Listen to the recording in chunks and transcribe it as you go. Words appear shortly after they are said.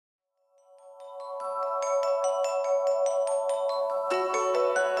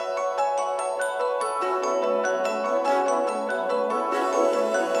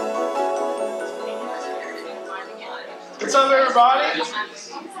What's up, everybody?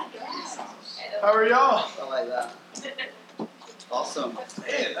 How are y'all? I like that. Awesome.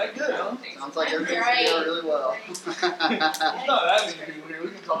 Man, that good, huh? Sounds like everything's going really well. It's not that many people here.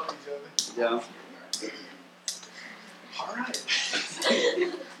 We can talk to each other. Yeah. All right.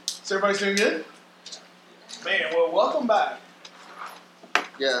 So everybody's doing good? Man, well, welcome back.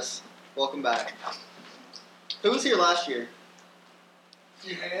 Yes. Welcome back. Who was here last year?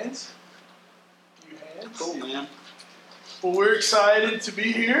 Few hands. Cool, man. Well, we're excited to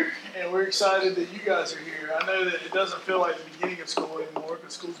be here, and we're excited that you guys are here. I know that it doesn't feel like the beginning of school anymore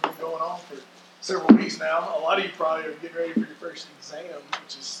because school's been going on for several weeks now. A lot of you probably are getting ready for your first exam,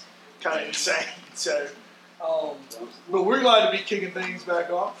 which is kind of insane. So, but we're glad to be kicking things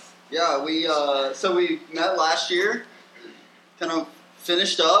back off. Yeah, we met last year, kind of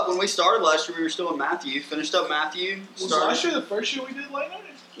finished up. When we started last year, we were still in Matthew. Finished up Matthew. Was last year the first year we did late night?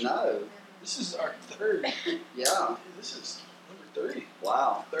 No. This is our third. Yeah. This is number 3.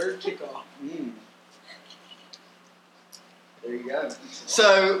 Wow. Third kickoff. There you go.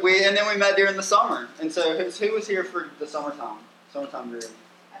 So and then we met during the summer. And so who was here for the summertime group?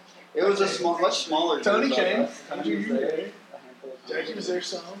 It was a much smaller group. Tony came. Tony was there. Jackie was there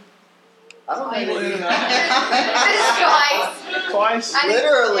some. I don't People in and out. Twice. Twice.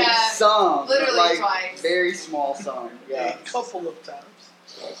 Literally some. Literally like, twice. Very small some. Yeah. A couple of times.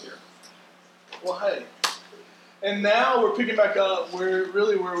 Well, hey. And now we're picking back up where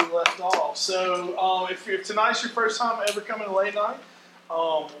we left off. So if tonight's your first time ever coming to late night,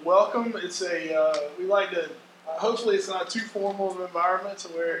 welcome. It's we like to, hopefully it's not too formal of an environment to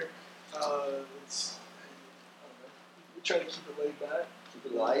where we try to keep it laid back.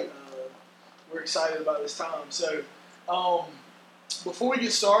 Keep it light. We're excited about this time. So before we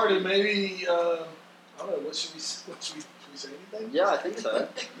get started, maybe, I don't know, should we say anything? Yeah, I think so.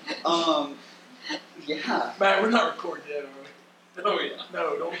 Yeah. Matt, we're not recording yet, are we? Oh, yeah.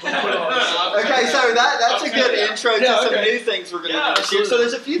 No, don't put on. Okay, so that's a good intro to some okay. new things we're going to do this year. So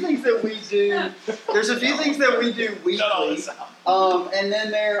there's a few things that we do. There's a few things that we do weekly. And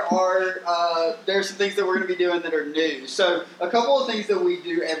then there's some things that we're going to be doing that are new. So a couple of things that we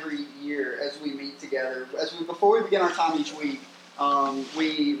do every year as we meet together. Before we begin our time each week,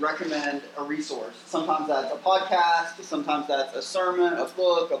 we recommend a resource. Sometimes that's a podcast. Sometimes that's a sermon, a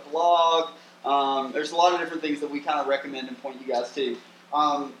book, a blog. There's a lot of different things that we kind of recommend and point you guys to.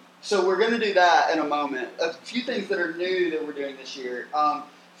 So we're going to do that in a moment. A few things that are new that we're doing this year.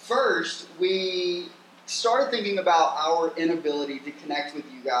 First, we started thinking about our inability to connect with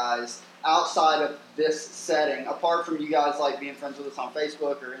you guys outside of this setting, apart from you guys like being friends with us on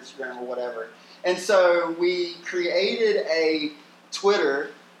Facebook or Instagram or whatever. And so we created a Twitter.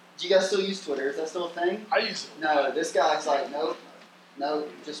 Do you guys still use Twitter? Is that still a thing? I use it. No, this guy's like, nope. No,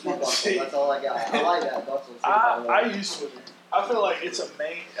 just my buckle. That's all I got. I like that buckle. I use Twitter. I feel like it's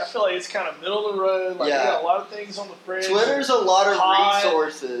kind of middle of the road. Like, Yeah. we got a lot of things on the fridge. Twitter's a lot of Hot.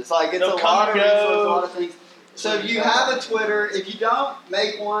 resources. Like, it's They'll a lot of come and resources, go. a lot of things. So if you have a Twitter, if you don't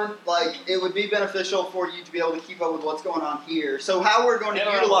make one, like, it would be beneficial for you to be able to keep up with what's going on here. So how we're going to And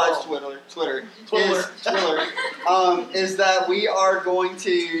around utilize the world. Twitter Twitter. is that we are going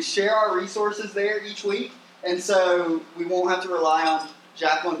to share our resources there each week. And so we won't have to rely on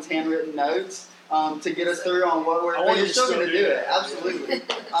Jacqueline's handwritten notes to get us through on what we're I still going to do it. Absolutely.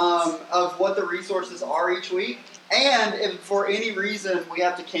 Of what the resources are each week. And if for any reason we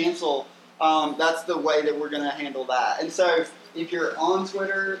have to cancel, that's the way that we're going to handle that. And so if you're on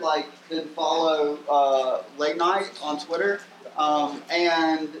Twitter, then follow Late Night on Twitter,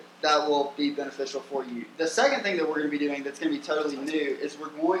 and that will be beneficial for you. The second thing that we're going to be doing that's going to be totally new is we're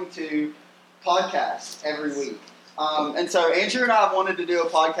going to podcast every week. And so Andrew and I have wanted to do a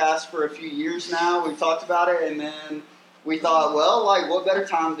podcast for a few years now. We've talked about it, and then we thought, well, what better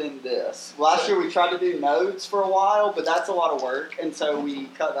time than this? Last year we tried to do notes for a while, but that's a lot of work, and so we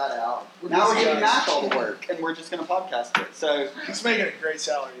cut that out. Now we're giving Matt all the work, and we're just going to podcast it. So he's making a great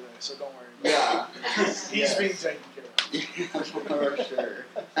salary, though, so don't worry. Yeah. He's being taken care of. Yeah, for sure.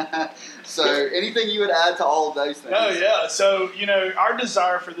 So anything you would add to all of those things? Oh, yeah. So, our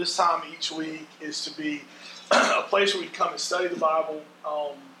desire for this time each week is to be a place where we come and study the Bible,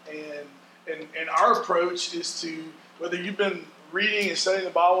 and our approach is to, whether you've been reading and studying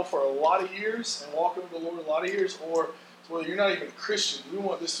the Bible for a lot of years and walking with the Lord a lot of years, or whether you're not even a Christian, we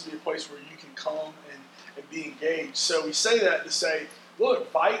want this to be a place where you can come and be engaged. So we say that to say, look,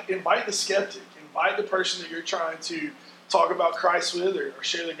 invite the skeptic, invite the person that you're trying to talk about Christ with or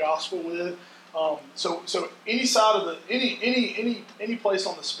share the gospel with. So any side of any place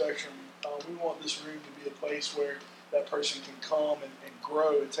on the spectrum, we want this room to be a place where that person can come and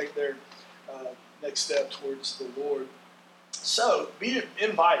grow and take their next step towards the Lord. So be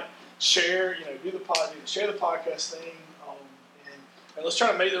invited, share, do share the podcast thing, and let's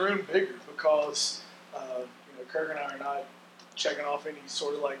try to make the room bigger because Kirk and I are not checking off any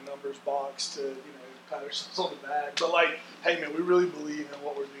sort of like numbers box to pat ourselves on the back, but like, hey man, we really believe in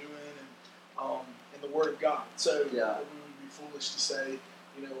what we're doing and in the Word of God. So we would be foolish to say,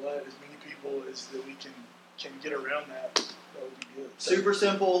 what, as many people as that we can get around that would be good. So, super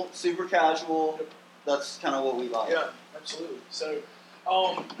simple, super casual. Yep. That's kind of what we like. Yeah, absolutely. So,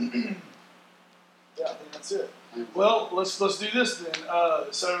 I think that's it. Well, let's do this then.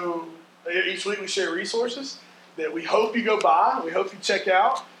 So each week we share resources that we hope you go buy, we hope you check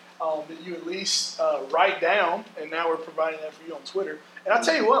out, that you at least write down, and now we're providing that for you on Twitter. And I'll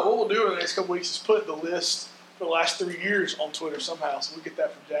tell you what we'll do in the next couple weeks is put the list for the last 3 years on Twitter somehow, so we'll get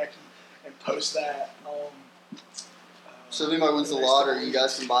that from Jackie and post that. So if anybody wins the lottery, you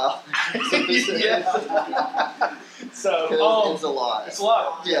guys can buy all yeah. So it's a lot. It's a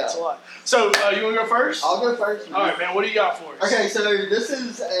lot. Yeah, it's a lot. So you want to go first? I'll go first. All right, man. What do you got for us? Okay, so this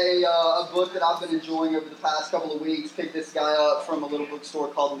is a book that I've been enjoying over the past couple of weeks. Picked this guy up from a little bookstore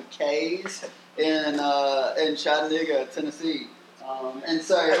called McKay's in Chattanooga, Tennessee. And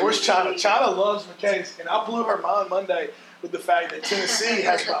so, hey, where's China? China loves McKay's, and I blew her mind Monday with the fact that Tennessee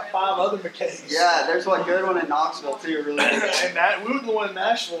has about 5 other McKay's. Yeah, there's one good one in Knoxville too, really good. And that we were the one in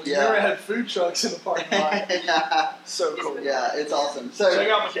Nashville. You never had food trucks in the parking lot. Yeah. So cool. Yeah, it's awesome. So check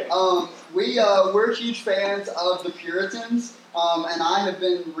out McKay. We're huge fans of the Puritans, and I have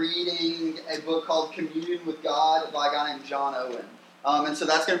been reading a book called Communion with God by a guy named John Owen. And so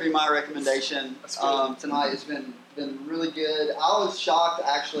that's going to be my recommendation tonight. It's been really good. I was shocked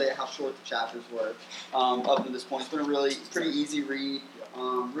actually at how short the chapters were up to this point. It's been a really pretty easy read,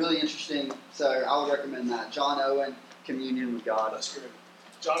 really interesting. So I would recommend that. John Owen, Communion with God. That's great.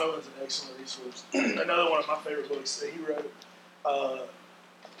 John Owen's an excellent resource. Another one of my favorite books that he wrote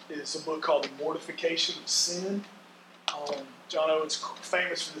is a book called The Mortification of Sin. John Owen's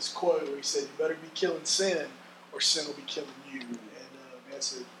famous for this quote where he said, "You better be killing sin or sin will be killing you." And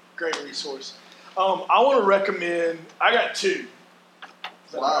that's a great resource. I want to recommend. I got 2.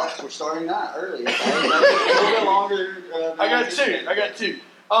 Wow, we're starting that early. That's a little bit longer. I got two.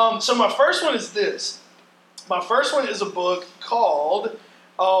 So my first one is this. My first one is a book called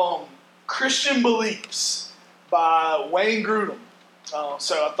Christian Beliefs by Wayne Grudem.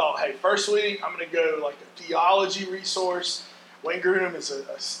 So I thought, hey, first week I'm going to go like a theology resource. Wayne Grudem is a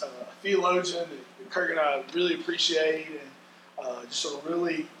theologian that Kirk and I really appreciate, and just a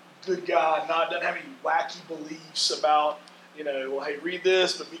really good guy. Doesn't have any wacky beliefs about, well, hey, read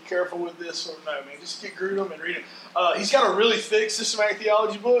this, but be careful with this. Or no, man, just get Grudem and read it. He's got a really thick systematic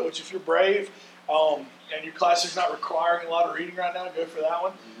theology book, which if you're brave and your class is not requiring a lot of reading right now, go for that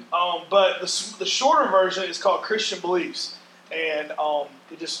one. But the shorter version is called Christian Beliefs, and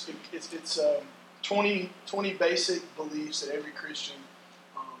it's 20 basic beliefs that every Christian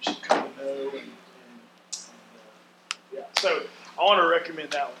should come to know, and yeah. So I want to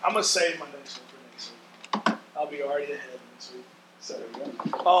recommend that one. I'm gonna save my next one for next week. I'll be already ahead this week.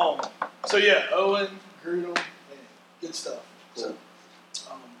 So yeah, Owen, Grudem, man, good stuff. Cool. So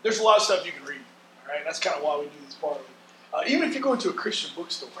there's a lot of stuff you can read. All right, that's kind of why we do this part of it. Even if you go into a Christian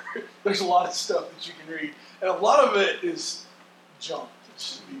bookstore, there's a lot of stuff that you can read, and a lot of it is junk,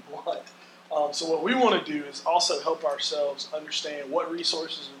 just to be blunt. So what we want to do is also help ourselves understand what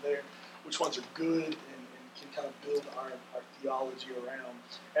resources are there, which ones are good, and can kind of build our theology around.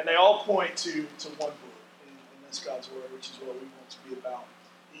 And they all point to one book, and that's God's Word, which is what we want to be about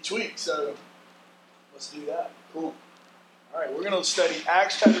each week. So let's do that. Cool. All right, we're going to study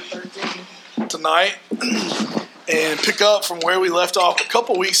Acts chapter 13 tonight and pick up from where we left off a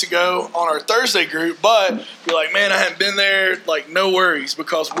couple weeks ago on our Thursday group. But you're like, man, I haven't been there. Like, no worries,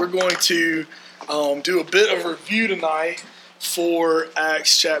 because we're going to do a bit of review tonight for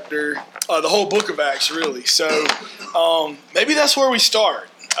Acts chapter, the whole book of Acts, really. So maybe that's where we start.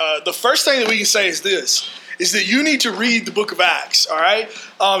 The first thing that we can say is this, is that you need to read the book of Acts, all right?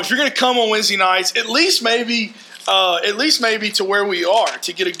 If you're going to come on Wednesday nights, at least maybe to where we are,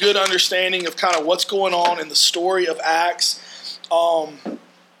 to get a good understanding of kind of what's going on in the story of Acts. So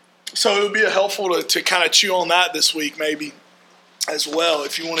it would be helpful to kind of chew on that this week maybe as well,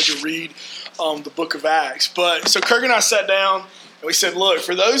 if you wanted to read the book of Acts. But so Kirk and I sat down and we said, look,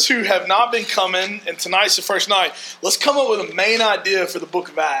 for those who have not been coming, and tonight's the first night, let's come up with a main idea for the book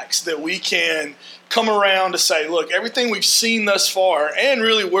of Acts that we can come around to say, look, everything we've seen thus far and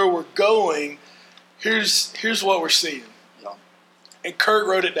really where we're going, here's what we're seeing. Yeah. And Kurt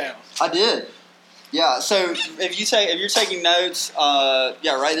wrote it down. I did. Yeah, so if you're taking notes,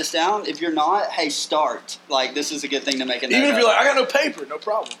 write this down. If you're not, hey, start. Like, this is a good thing to make a note. Even if you're like, I got no paper, no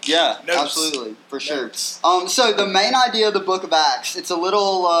problem. Yeah, absolutely, for sure. So the main idea of the Book of Acts, it's a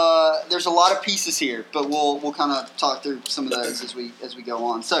little. There's a lot of pieces here, but we'll kind of talk through some of those as we go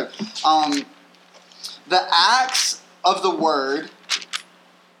on. So, the acts of the Word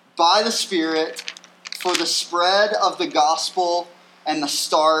by the Spirit for the spread of the gospel and the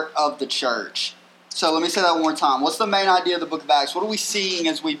start of the church. So let me say that one more time. What's the main idea of the Book of Acts? What are we seeing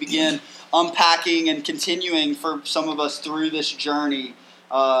as we begin unpacking and continuing for some of us through this journey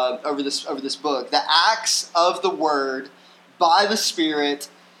over this book? The acts of the Word by the Spirit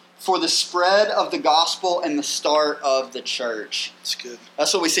for the spread of the gospel and the start of the church. That's good.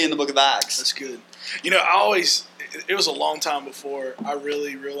 That's what we see in the Book of Acts. That's good. You know, it was a long time before I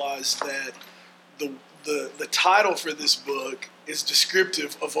really realized that the title for this book is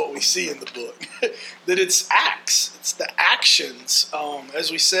descriptive of what we see in the book. That it's acts. It's the actions,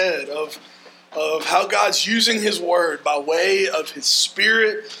 as we said, of how God's using His Word by way of His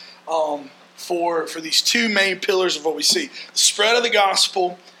Spirit for these two main pillars of what we see: the spread of the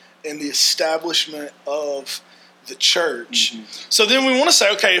gospel and the establishment of the church. Mm-hmm. So then we want to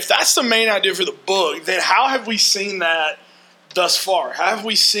say, okay, if that's the main idea for the book, then how have we seen that thus far? How have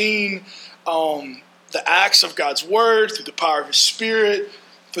we seen the acts of God's Word through the power of His Spirit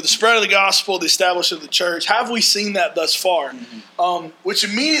for the spread of the gospel, the establishment of the church? How have we seen that thus far? Mm-hmm. Which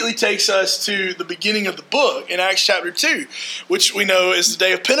immediately takes us to the beginning of the book in Acts chapter 2, which we know is the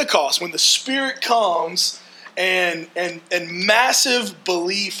day of Pentecost, when the Spirit comes and massive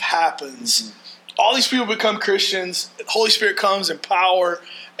belief happens. Mm-hmm. All these people become Christians. The Holy Spirit comes in power,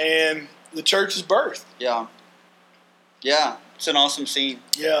 and the church is birthed. Yeah. Yeah. It's an awesome scene.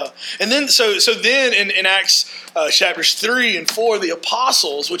 Yeah. And then, so then in Acts chapters 3 and 4, the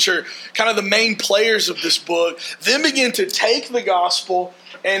apostles, which are kind of the main players of this book, then begin to take the gospel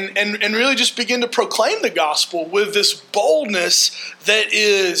and really just begin to proclaim the gospel with this boldness that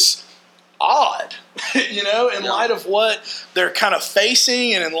is odd, in light of what they're kind of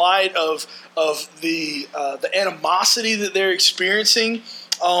facing and in light of the animosity that they're experiencing.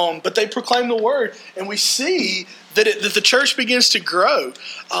 But they proclaim the word, and we see that the church begins to grow,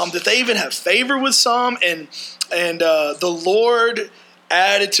 that they even have favor with some, and the Lord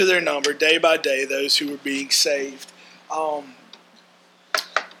added to their number day by day those who were being saved.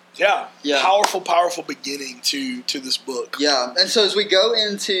 Powerful beginning to this book. Yeah, and so as we go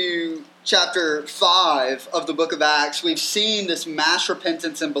into chapter 5 of the book of Acts, we've seen this mass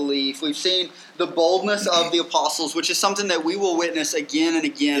repentance and belief. We've seen the boldness of the apostles, which is something that we will witness again and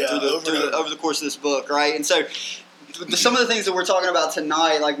again over the course of this book, right? And so some of the things that we're talking about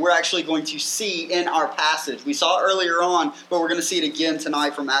tonight, like we're actually going to see in our passage. We saw it earlier on, but we're going to see it again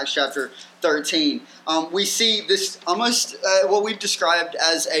tonight from Acts chapter 13. We see this almost what we've described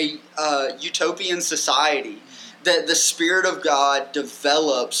as a utopian society that the Spirit of God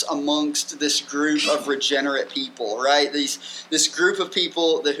develops amongst this group of regenerate people, right? This group of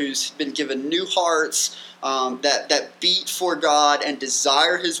people who's been given new hearts, that beat for God and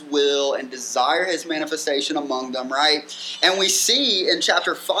desire His will and desire His manifestation among them, right? And we see in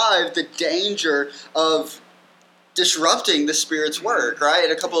chapter 5 the danger of disrupting the Spirit's work, right?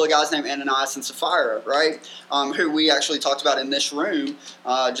 And a couple of guys named Ananias and Sapphira, right? Who we actually talked about in this room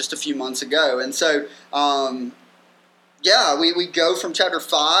just a few months ago. And so, we go from chapter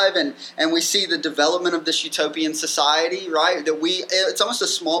 5 and we see the development of this utopian society, right? It's almost a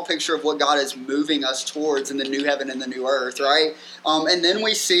small picture of what God is moving us towards in the new heaven and the new earth, right? And then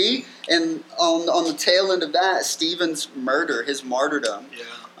we see, and on the tail end of that, Stephen's murder, his martyrdom.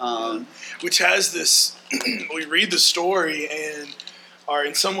 Which has this, we read the story and are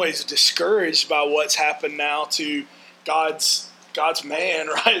in some ways discouraged by what's happened now to God's man,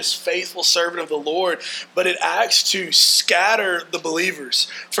 right? His faithful servant of the Lord. But it acts to scatter the believers.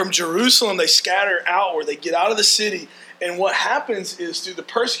 From Jerusalem, they scatter outward. They get out of the city. And what happens is through the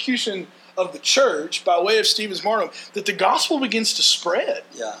persecution of the church, by way of Stephen's martyrdom, that the gospel begins to spread.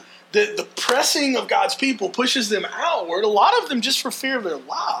 Yeah. The pressing of God's people pushes them outward, a lot of them just for fear of their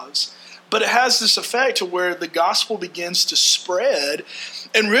lives. But it has this effect to where the gospel begins to spread.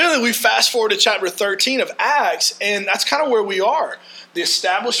 And really, we fast forward to chapter 13 of Acts, and that's kind of where we are. The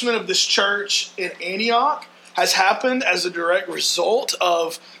establishment of this church in Antioch, has happened as a direct result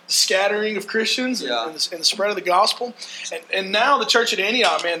of the scattering of Christians and the spread of the gospel. And now the church at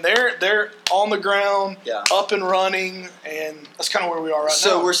Antioch, man, they're on the ground, up and running, and that's kind of where we are right now.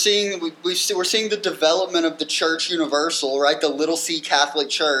 So we're seeing the development of the Church Universal, right? The Little C Catholic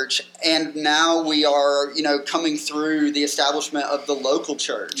Church, and now we are, coming through the establishment of the local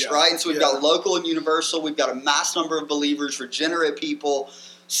church, right? And so we've got local and universal. We've got a mass number of believers, regenerate people,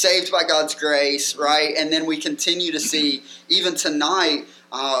 saved by God's grace, right? And then we continue to see, even tonight,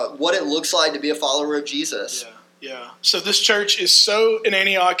 what it looks like to be a follower of Jesus. Yeah. So this church in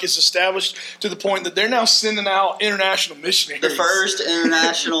Antioch is established to the point that they're now sending out international missionaries. The first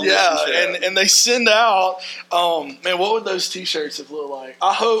international missionary. And they send out, man, what would those T-shirts have looked like?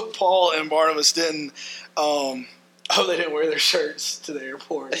 I hope Paul and Barnabas didn't, I hope they didn't wear their shirts to the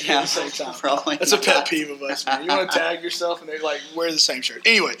airport at the same time. Probably That's a pet peeve of us, man. You want to tag yourself and they wear the same shirt.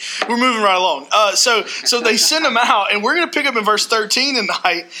 Anyway, we're moving right along. So they send them out, and we're going to pick up in verse 13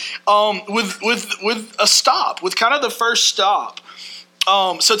 tonight with a stop, with kind of the first stop.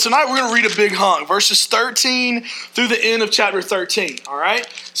 So tonight we're going to read a big hunk, verses 13 through the end of chapter 13. All right.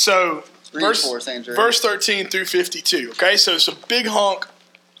 So verse 13 through 52. Okay. So it's a big hunk,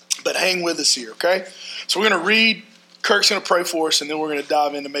 but hang with us here. Okay. So we're going to read. Kirk's going to pray for us, and then we're going to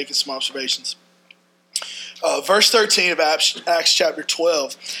dive into making some observations. Verse 13 of Acts chapter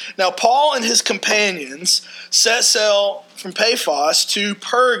 12. Now Paul and his companions set sail from Paphos to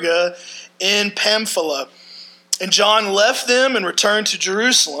Perga in Pamphylia. And John left them and returned to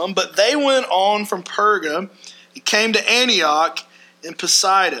Jerusalem, but they went on from Perga and came to Antioch in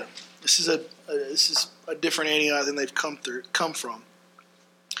Pisidia. This is a different Antioch than they've come from.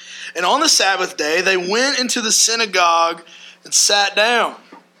 And on the Sabbath day, they went into the synagogue and sat down.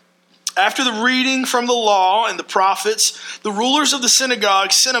 After the reading from the law and the prophets, the rulers of the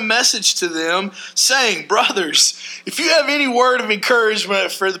synagogue sent a message to them saying, "Brothers, if you have any word of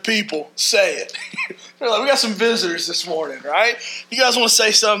encouragement for the people, say it." They're like, we got some visitors this morning, right? You guys want to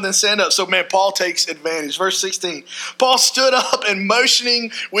say something, stand up. So, man, Paul takes advantage. Verse 16. Paul stood up and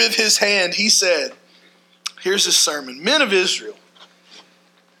motioning with his hand, he said, here's his sermon. Men of Israel,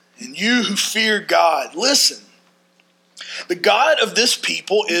 and you who fear God, listen. The God of this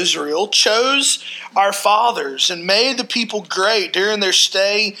people, Israel, chose our fathers and made the people great during their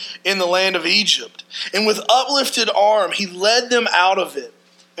stay in the land of Egypt. And with uplifted arm, he led them out of it.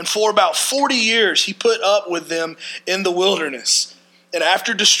 And for about 40 years, he put up with them in the wilderness. And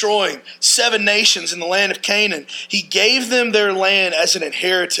after destroying 7 nations in the land of Canaan, he gave them their land as an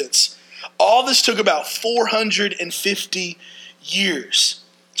inheritance. All this took about 450 years.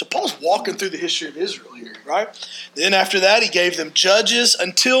 So Paul's walking through the history of Israel here, right? Then after that, he gave them judges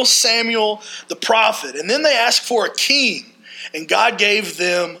until Samuel the prophet. And then they asked for a king. And God gave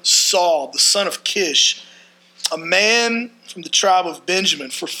them Saul, the son of Kish, a man from the tribe of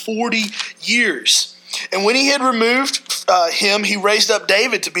Benjamin, for 40 years. And when he had removed him, he raised up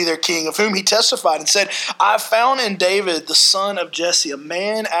David to be their king, of whom he testified and said, I have found in David, the son of Jesse, a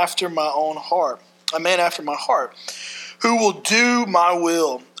man after my own heart, who will do my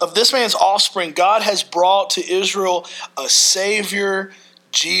will. Of this man's offspring, God has brought to Israel a Savior,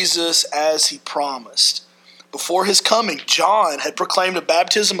 Jesus, as he promised. Before his coming, John had proclaimed a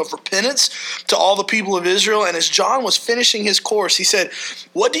baptism of repentance to all the people of Israel. And as John was finishing his course, he said,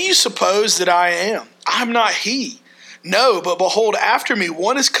 what do you suppose that I am? I'm not he. No, but behold, after me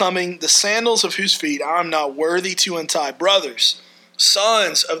one is coming, the sandals of whose feet I am not worthy to untie. Brothers,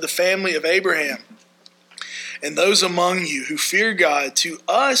 sons of the family of Abraham, and those among you who fear God, to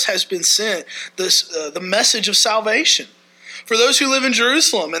us has been sent the message of salvation. For those who live in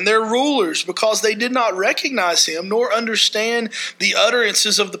Jerusalem and their rulers, because they did not recognize him, nor understand the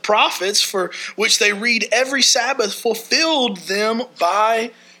utterances of the prophets, for which they read every Sabbath, fulfilled them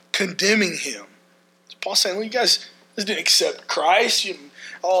by condemning him. So Paul's saying, well, you guys didn't accept Christ,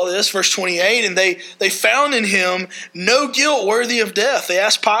 all this, verse 28, and they found in him no guilt worthy of death. They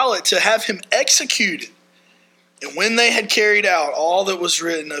asked Pilate to have him executed. And when they had carried out all that was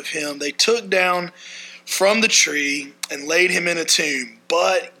written of him, they took down from the tree and laid him in a tomb.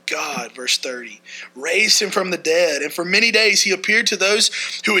 But God, verse 30, raised him from the dead. And for many days he appeared to those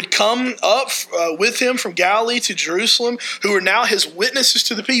who had come up with him from Galilee to Jerusalem, who are now his witnesses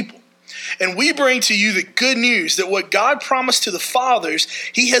to the people. And we bring to you the good news that what God promised to the fathers,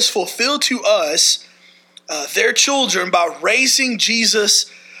 he has fulfilled to us, their children, by raising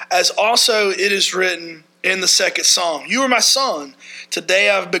Jesus, as also it is written in the second psalm, you are my son,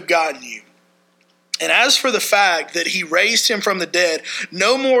 today I've begotten you. And as for the fact that he raised him from the dead,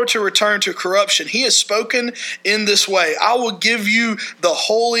 no more to return to corruption, he has spoken in this way, I will give you the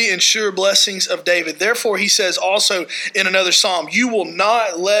holy and sure blessings of David. Therefore, he says also in another psalm, you will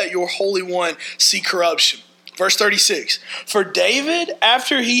not let your Holy One see corruption. Verse 36, for David,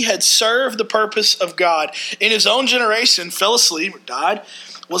 after he had served the purpose of God in his own generation, fell asleep or died,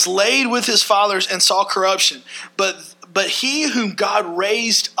 was laid with his fathers and saw corruption. But he whom God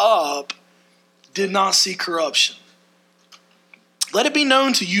raised up did not see corruption. Let it be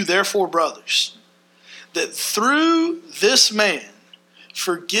known to you, therefore, brothers, that through this man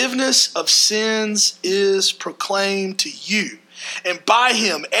forgiveness of sins is proclaimed to you. And by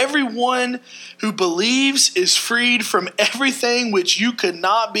him, everyone who believes is freed from everything which you could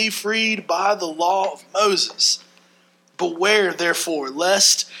not be freed by the law of Moses. Beware, therefore,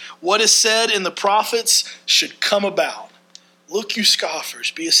 lest what is said in the prophets should come about. Look, you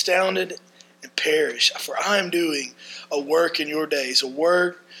scoffers, be astounded and perish, for I am doing a work in your days, a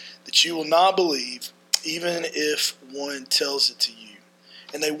work that you will not believe, even if one tells it to you.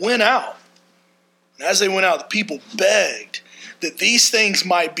 And they went out. And as they went out, the people begged that these things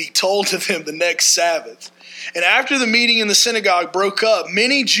might be told to them the next Sabbath. And after the meeting in the synagogue broke up,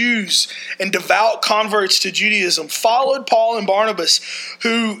 many Jews and devout converts to Judaism followed Paul and Barnabas,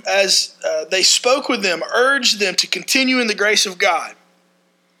 who, as they spoke with them, urged them to continue in the grace of God.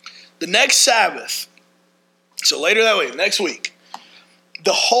 The next Sabbath, so later that week, next week,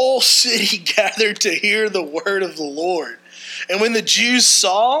 the whole city gathered to hear the word of the Lord. And when the Jews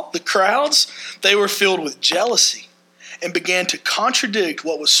saw the crowds, they were filled with jealousy and began to contradict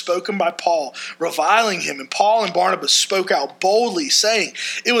what was spoken by Paul, reviling him. And Paul and Barnabas spoke out boldly, saying,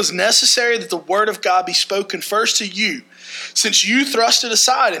 it was necessary that the word of God be spoken first to you, since you thrust it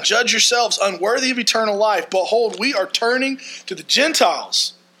aside and judge yourselves unworthy of eternal life. Behold, we are turning to the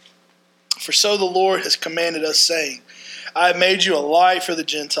Gentiles. For so the Lord has commanded us, saying, I have made you a light for the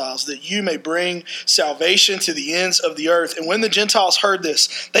Gentiles, that you may bring salvation to the ends of the earth. And when the Gentiles heard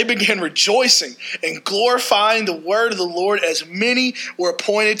this, they began rejoicing and glorifying the word of the Lord, as many were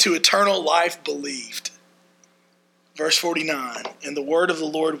appointed to eternal life believed. Verse 49, and the word of the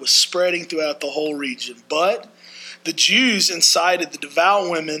Lord was spreading throughout the whole region. But the Jews incited the devout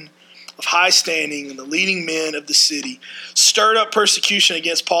women of high standing and the leading men of the city, stirred up persecution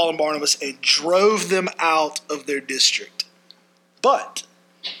against Paul and Barnabas, and drove them out of their district. But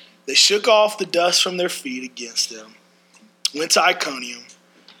they shook off the dust from their feet against them, went to Iconium,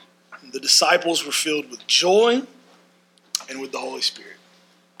 and the disciples were filled with joy and with the Holy Spirit.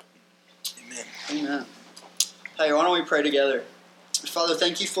 Amen. Amen. Hey, why don't we pray together? Father,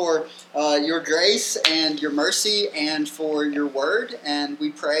 thank you for your grace and your mercy and for your word. And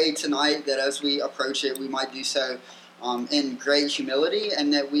we pray tonight that as we approach it, we might do so in great humility,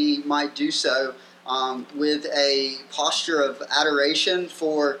 and that we might do so with a posture of adoration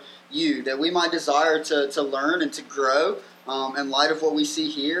for you, that we might desire to learn and to grow in light of what we see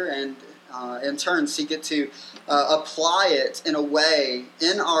here, and in turn seek it to apply it in a way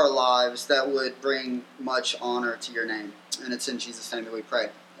in our lives that would bring much honor to your name. And it's in Jesus' name that we pray.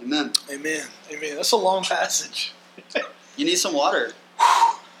 Amen. Amen. Amen. That's a long passage. You need some water.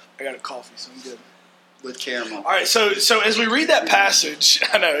 I got a coffee, so I'm good. With caramel. All right, so as we read that passage,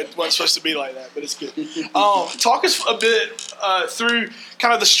 I know it wasn't supposed to be like that, but it's good. Talk us a bit through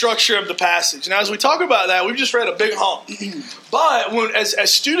kind of the structure of the passage. Now, as we talk about that, we've just read a big hunk. But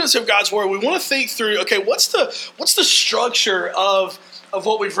as students of God's Word, we want to think through, okay, what's the structure of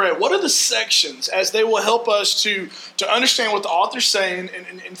what we've read? What are the sections, as they will help us to understand what the author's saying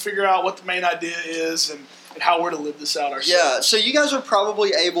and figure out what the main idea is and how we're to live this out ourselves. Yeah, so you guys were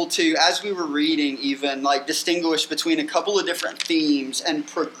probably able to, as we were reading even, like distinguish between a couple of different themes and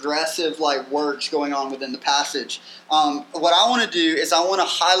progressive like works going on within the passage. What I want to do is I want to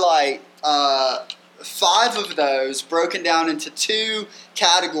highlight 5 of those broken down into 2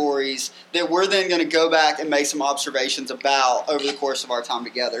 categories that we're then going to go back and make some observations about over the course of our time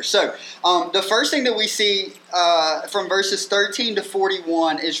together. So the first thing that we see from verses 13 to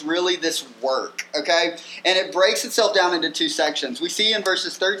 41 is really this work, okay? And it breaks itself down into 2 sections. We see in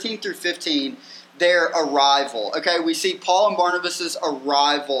verses 13 through 15 their arrival, okay? We see Paul and Barnabas'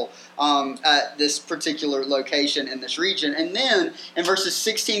 arrival at this particular location in this region. And then in verses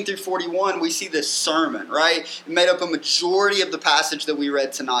 16 through 41, we see this sermon, right? It made up a majority of the passage that we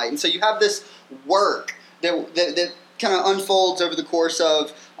read tonight. And so you have this work that kind of unfolds over the course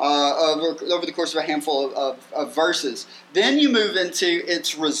of a handful of verses. Then you move into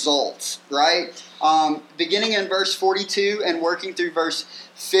its results, right? Beginning in verse 42 and working through verse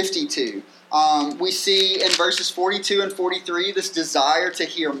 52. We see in verses 42 and 43 this desire to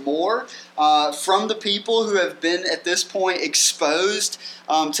hear more from the people who have been at this point exposed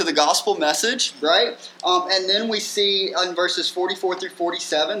to the gospel message, right? And then we see in verses 44 through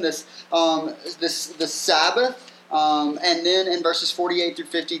 47 this the Sabbath. And then in verses 48 through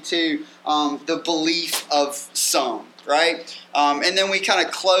 52, the belief of some, right? And then we kind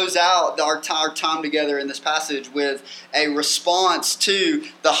of close out our time together in this passage with a response to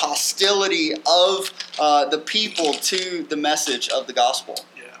the hostility of the people to the message of the gospel.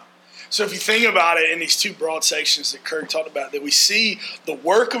 So if you think about it in these two broad sections that Kirk talked about, that we see the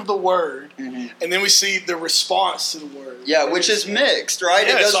work of the word, and then we see the response to the word. Yeah, which is mixed, right?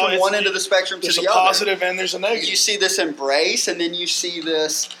 Yeah, it goes from one end of the spectrum to the other. There's a positive and there's a negative. You see this embrace, and then you see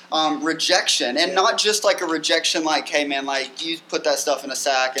this rejection. And not just like a rejection like, hey man, like you put that stuff in a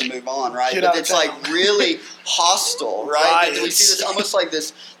sack and move on, right? But it's like really hostile, right? We see this almost like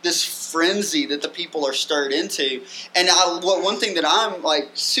this frenzy that the people are stirred into. And one thing that I'm like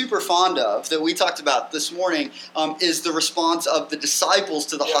super fond of that we talked about this morning is the response of the disciples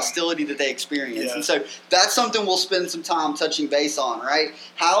to the hostility that they experience. Yeah. And so that's something we'll spend some time touching base on, right?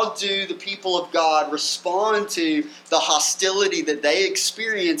 How do the people of God respond to the hostility that they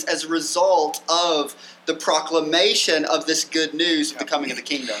experience as a result of the proclamation of this good news of the coming of the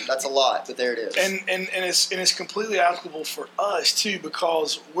kingdom? That's a lot, but there it is. And it's completely applicable for us too,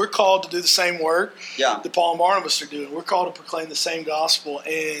 because we're called to do the same work that Paul and Barnabas are doing. We're called to proclaim the same gospel,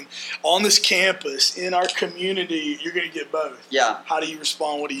 and on this campus, in our community, you're going to get both. Yeah. How do you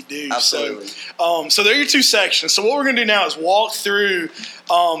respond? What do you do? Absolutely. So there are your two sections. So what we're going to do now is walk through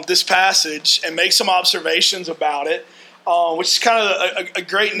this passage and make some observations about it. Which is kind of a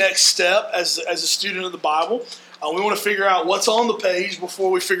great next step as a student of the Bible. We want to figure out what's on the page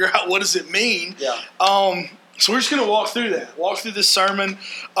before we figure out what does it mean. Yeah. So we're just going to walk through this sermon.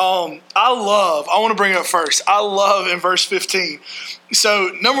 I want to bring it up first. I love in verse 15. So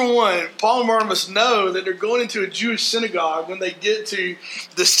number one, Paul and Barnabas know that they're going into a Jewish synagogue when they get to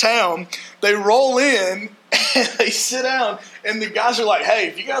this town. They roll in and they sit down, and the guys are like, hey,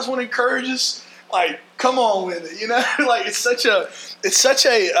 if you guys want to encourage us, like, come on with it, you know. Like it's such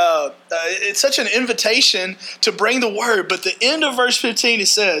an invitation to bring the word. But the end of verse 15 it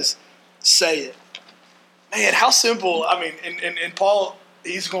says, "Say it." Man, how simple! I mean, and Paul,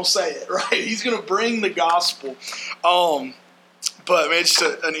 he's going to say it, right? He's going to bring the gospel. But man, it's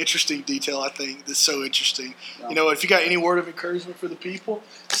just an interesting detail. I think that's so interesting. Yeah. You know, if you got any word of encouragement for the people,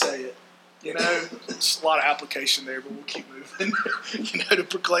 say it. You know, it's a lot of application there, but we'll keep moving, to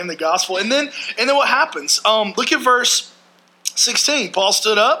proclaim the gospel. And then what happens? Look at verse 16. Paul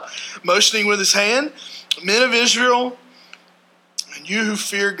stood up, motioning with his hand. Men of Israel, and you who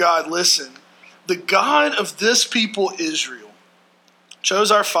fear God, listen. The God of this people, Israel, chose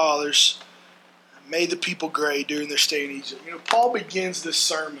our fathers and made the people great during their stay in Egypt. You know, Paul begins this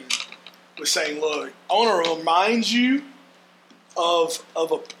sermon with saying, look, I want to remind you of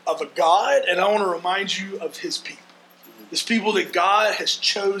a God, and I want to remind you of his people. This people that God has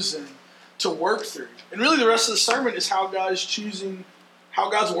chosen to work through. And really the rest of the sermon is how God's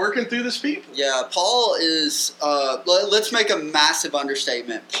working through this people. Yeah, Paul is, let's make a massive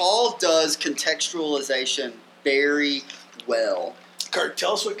understatement. Paul does contextualization very well. Kirk,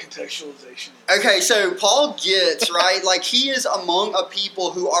 tell us what contextualization is. Okay, so Paul gets, right, like he is among a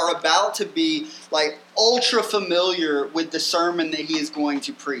people who are about to be like ultra familiar with the sermon that he is going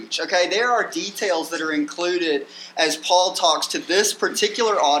to preach. Okay, there are details that are included as Paul talks to this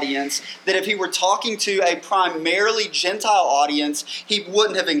particular audience that if he were talking to a primarily Gentile audience, he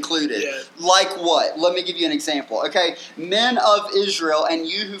wouldn't have included. Yeah. Like what? Let me give you an example. Okay, men of Israel, and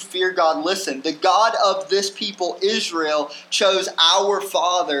you who fear God, listen. The God of this people, Israel, chose our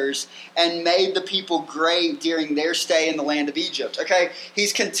fathers and made the people great during their stay in the land of Egypt. Okay,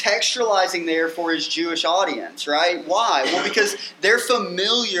 he's contextualizing there for his Jewish audience, right? Why? Well, because they're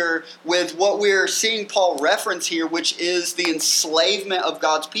familiar with what we're seeing Paul reference here, which is the enslavement of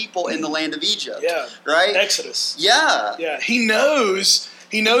God's people in the land of Egypt. Yeah. Right? Exodus. Yeah. Yeah. He knows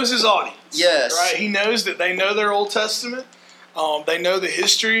his audience. Yes. Right? He knows that they know their Old Testament. They know the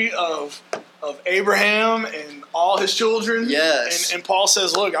history of Abraham and all his children. Yes. And Paul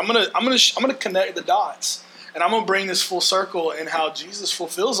says, look, I'm gonna connect the dots. And I'm going to bring this full circle in how Jesus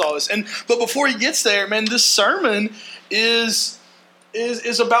fulfills all this. But before he gets there, man, this sermon is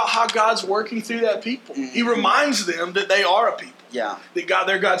about how God's working through that people. Mm-hmm. He reminds them that they are a people. Yeah. That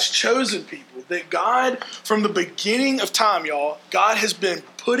they're God's chosen people. That God, from the beginning of time, y'all, God has been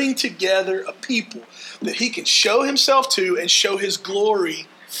putting together a people that he can show himself to and show his glory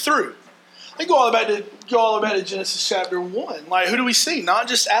through. Go all the way back to Genesis chapter 1. Like, who do we see? Not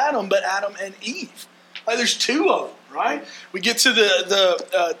just Adam, but Adam and Eve. Like, there's two of them, right? We get to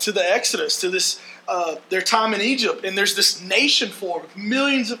the Exodus, to this their time in Egypt, and there's this nation formed of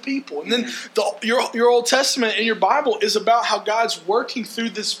millions of people. And then your Old Testament and your Bible is about how God's working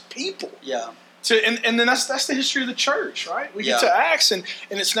through this people. Yeah. And then that's the history of the church, right? We get to Acts, and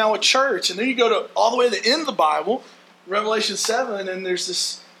it's now a church. And then you go to all the way to the end of the Bible, Revelation 7, and there's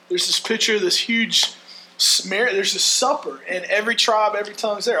this picture of this huge there's this supper, and every tribe, every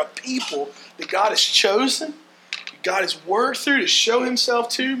tongue is there, a people that God has chosen, God has worked through to show himself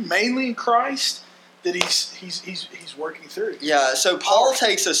to, mainly in Christ, that he's working through. Yeah, so Paul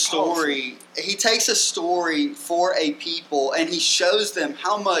takes a story, he takes a story for a people, and he shows them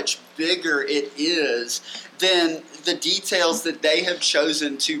how much bigger it is than the details that they have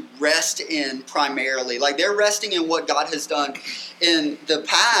chosen to rest in primarily. Like, they're resting in what God has done in the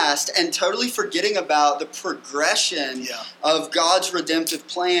past and totally forgetting about the progression of God's redemptive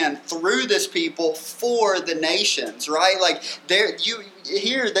plan through this people for the nations, right? Like, you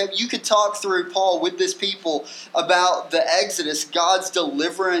hear that you could talk through Paul with this people about the Exodus, God's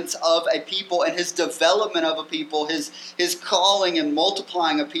deliverance of a people and his development of a people, his calling and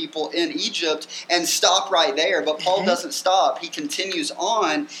multiplying a people in Egypt, and stop right there. But Paul doesn't stop. He continues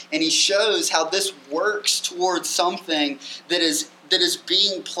on, and he shows how this works towards something that is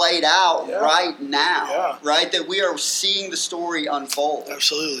being played out right now, right? That we are seeing the story unfold.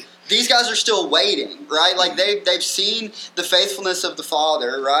 Absolutely. These guys are still waiting, right? Like, they've seen the faithfulness of the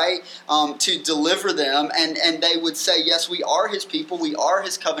Father, right, to deliver them, and they would say, yes, we are his people, we are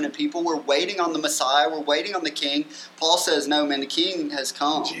his covenant people, we're waiting on the Messiah, we're waiting on the King. Paul says, no, man, the King has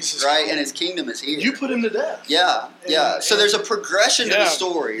come, Jesus right, and his kingdom is here. You put him to death. Yeah. So there's a progression to the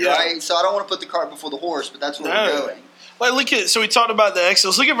story, right? So I don't want to put the cart before the horse, but that's where we're going. Like, so we talked about the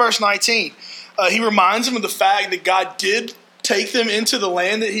Exodus. Look at verse 19. He reminds them of the fact that God did take them into the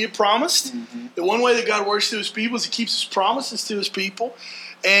land that he had promised. The one way that God works through his people is he keeps his promises to his people.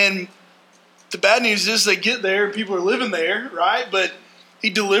 And the bad news is they get there and people are living there, right? But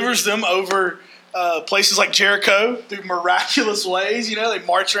he delivers them over places like Jericho through miraculous ways. You know, they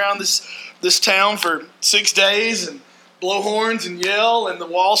march around this town for 6 days and blow horns and yell, and the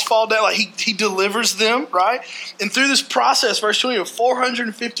walls fall down. Like, he delivers them, right? And through this process, verse 20, of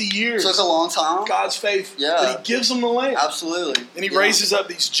 450 years. So it's a long time. God's faith. That he gives them the land. Absolutely. And he raises up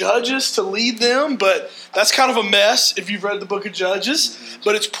these judges to lead them, but that's kind of a mess if you've read the book of Judges.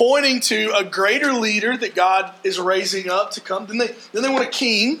 But it's pointing to a greater leader that God is raising up to come. Then they want a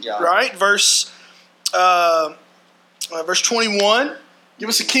king, right? Verse 21. Give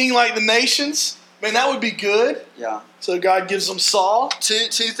us a king like the nations. Man, that would be good. Yeah. So God gives them Saul. Two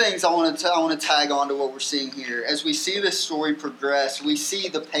things I want to tag on to what we're seeing here. As we see this story progress, we see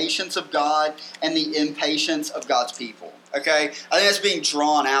the patience of God and the impatience of God's people. Okay? I think that's being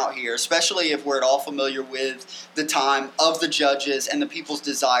drawn out here, especially if we're at all familiar with the time of the judges and the people's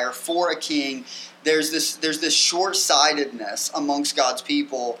desire for a king. There's this short-sightedness amongst God's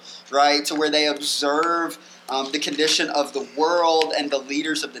people, right, to where they observe the condition of the world and the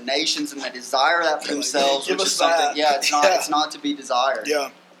leaders of the nations, and they desire that for themselves, which is something. It's not to be desired. Yeah.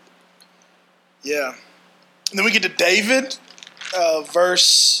 And then we get to David,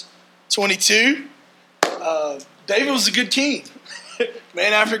 verse 22. David was a good king,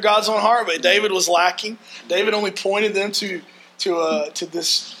 man after God's own heart, but David was lacking. David only pointed them to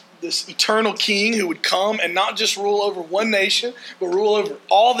this eternal king who would come and not just rule over one nation, but rule over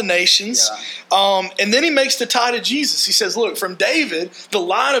all the nations. And then he makes the tie to Jesus. He says, look, from David, the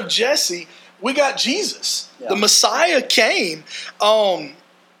line of Jesse, we got Jesus. The Messiah came, a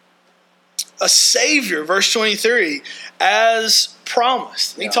Savior, verse 23, as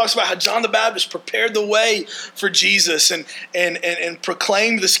promised. And he talks about how John the Baptist prepared the way for Jesus and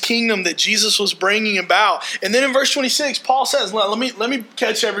proclaimed this kingdom that Jesus was bringing about. And then in verse 26, Paul says, let me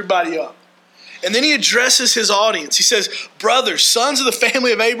catch everybody up. And then he addresses his audience. He says, brothers, sons of the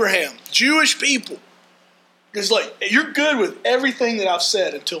family of Abraham, Jewish people. Because, like, you're good with everything that I've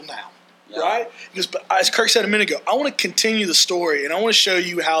said until now. Right? Because, as Kirk said a minute ago, I want to continue the story, and I want to show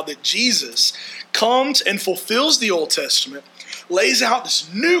you how that Jesus comes and fulfills the Old Testament, lays out this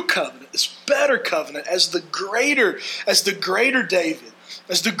new covenant, this better covenant, as the greater David,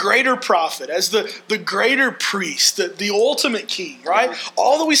 as the greater prophet, as the greater priest, the ultimate king, right?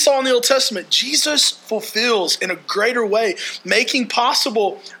 All that we saw in the Old Testament, Jesus fulfills in a greater way, making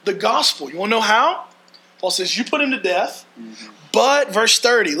possible the gospel. You want to know how? Paul says, you put him to death. But, verse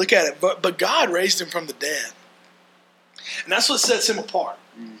 30, look at it, but God raised him from the dead. And that's what sets him apart.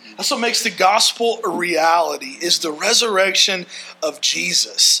 That's what makes the gospel a reality, is the resurrection of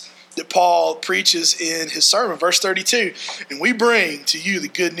Jesus. that Paul preaches in his sermon. Verse 32, and we bring to you the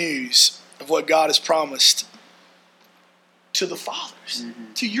good news of what God has promised to the fathers,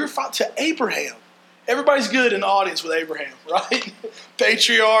 to your father, to Abraham. Everybody's good in the audience with Abraham, right?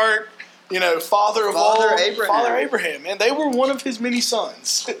 Patriarch, father of all. Father Abraham, man. They were one of his many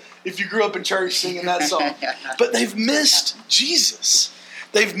sons, if you grew up in church singing that song. But they've missed Jesus.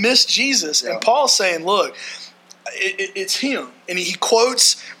 They've missed Jesus. Yeah. And Paul's saying, look, it's him. And he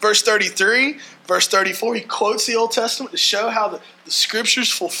quotes verse 33, verse 34. He quotes the Old Testament to show how the scriptures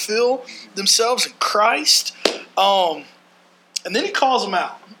fulfill themselves in Christ. And then he calls them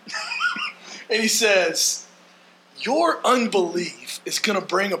out. And he says, your unbelief is going to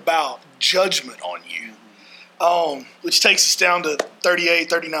bring about judgment on you. Which takes us down to 38,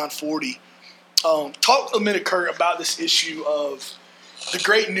 39, 40. Talk a minute, Kurt, about this issue of the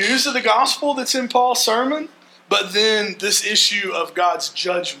great news of the gospel that's in Paul's sermon, but then this issue of God's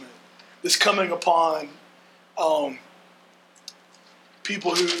judgment that's coming upon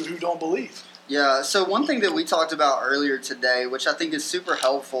people who don't believe. Yeah, so one thing that we talked about earlier today, which I think is super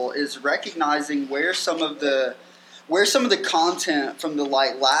helpful, is recognizing where some of the content from the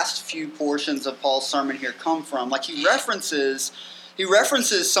last few portions of Paul's sermon here come from. Like he references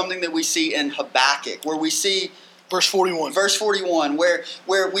something that we see in Habakkuk, where we see verse 41,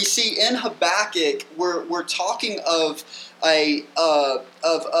 where we see in Habakkuk we're talking of an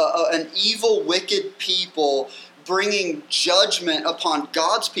evil, wicked people bringing judgment upon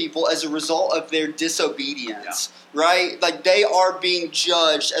God's people as a result of their disobedience, right? Like they are being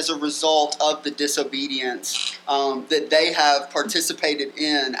judged as a result of the disobedience that they have participated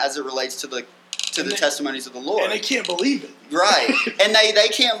in as it relates to the testimonies of the Lord. And they can't believe it. Right. And they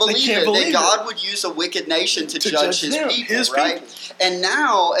can't believe that God would use a wicked nation to judge his people, right? And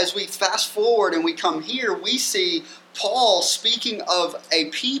now, as we fast forward and we come here, we see Paul speaking of a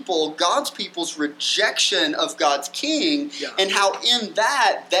people, God's people's rejection of God's king, and how in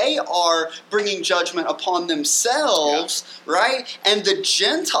that they are bringing judgment upon themselves, right? And the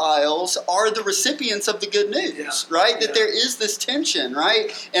Gentiles are the recipients of the good news, right? That there is this tension,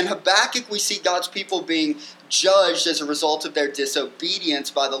 right? In Habakkuk, we see God's people being judged as a result of their disobedience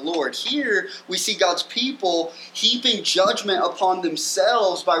by the Lord. Here, we see God's people heaping judgment upon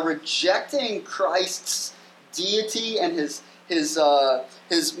themselves by rejecting Christ's deity and his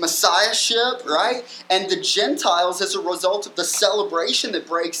messiahship, right? And the Gentiles, as a result of the celebration that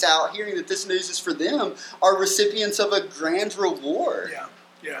breaks out, hearing that this news is for them, are recipients of a grand reward.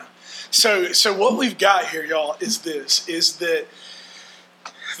 Yeah. So what we've got here, y'all, is that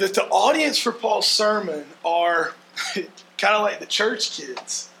the audience for Paul's sermon are kind of like the church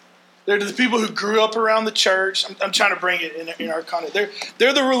kids. They're the people who grew up around the church. I'm trying to bring it in our context.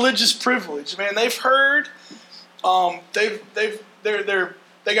 They're the religious privilege, man. They've heard. They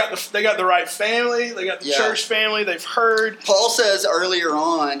got the right family. They got the church family. They've heard. Paul says earlier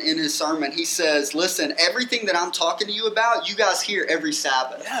on in his sermon, he says, listen, everything that I'm talking to you about, you guys hear every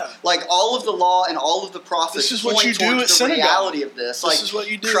Sabbath. Yeah. Like all of the law and all of the prophets this is what you do at the synagogue. Reality of this. This is what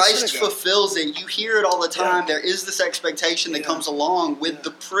you do Christ at synagogue. fulfills it. You hear it all the time. There is this expectation that comes along with the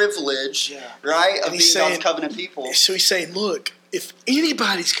privilege, right, of being God's covenant people. So he's saying, look, if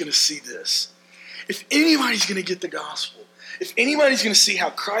anybody's going to see this, if anybody's going to get the gospel, if anybody's going to see how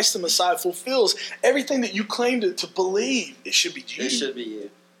Christ the Messiah fulfills everything that you claim to believe, it should be you. It should be you.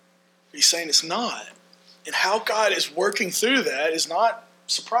 He's saying it's not. And how God is working through that is not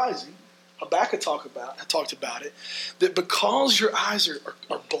surprising. Habakkuk talked about it, that because your eyes are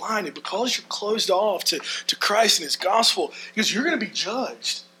blinded, because you're closed off to Christ and his gospel, because you're going to be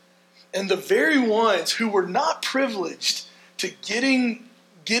judged. And the very ones who were not privileged to getting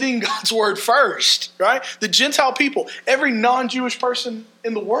God's word first, right? The Gentile people, every non-Jewish person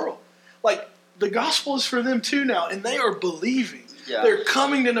in the world. Like, the gospel is for them too now, and they are believing. Yeah. They're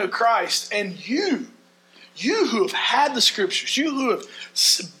coming to know Christ. And you who have had the scriptures, you who have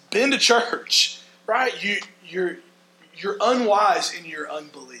been to church, right? You're unwise in your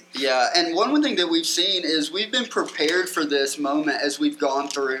unbelief. Yeah, and one thing that we've seen is we've been prepared for this moment as we've gone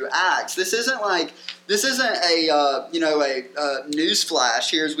through Acts. This isn't a news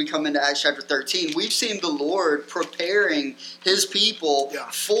flash here as we come into Acts chapter 13. We've seen the Lord preparing his people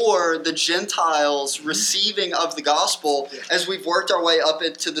for the Gentiles receiving of the gospel as we've worked our way up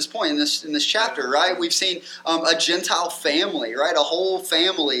to this point in this chapter, right? We've seen a Gentile family, right? A whole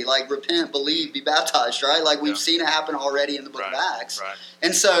family, like repent, believe, be baptized, right? Like we've seen it happen already in the book of Acts. Right.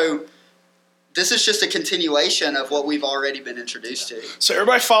 And so this is just a continuation of what we've already been introduced to. So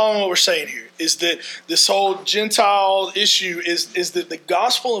everybody following what we're saying here is that this whole Gentile issue is that the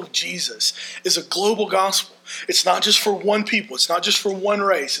gospel of Jesus is a global gospel. It's not just for one people. It's not just for one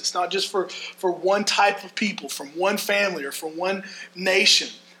race. It's not just for one type of people, from one family or from one nation,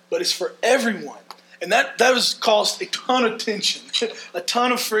 but it's for everyone. And that has caused a ton of tension, a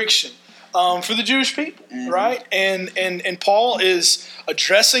ton of friction for the Jewish people, right? And Paul is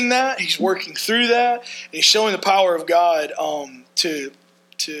addressing that. He's working through that. And he's showing the power of God to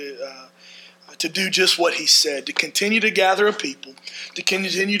do just what he said, to continue to gather a people, to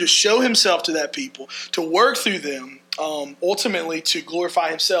continue to show himself to that people, to work through them, ultimately to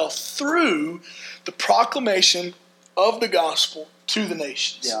glorify himself through the proclamation of the gospel to the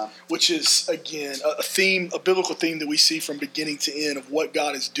nations, which is, again, a biblical theme that we see from beginning to end of what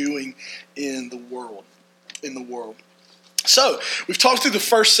God is doing in the world. So we've talked through the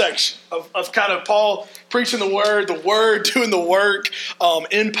first section of kind of Paul preaching the word doing the work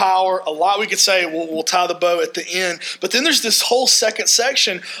in power. A lot we could say. We'll tie the bow at the end. But then there's this whole second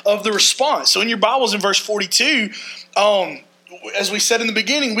section of the response. So in your Bibles in verse 42, as we said in the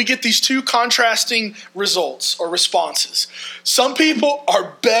beginning, we get these two contrasting results or responses. Some people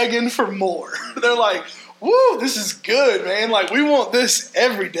are begging for more. They're like, woo, this is good, man. Like, we want this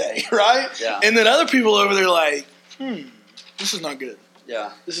every day, right? Yeah. And then other people over there like, this is not good.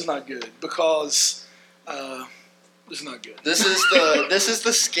 Yeah. This is not good because this is not good. This is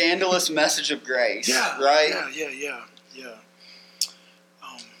the scandalous message of grace, right? Yeah.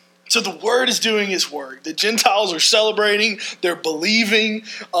 So the word is doing its work. The Gentiles are celebrating. They're believing.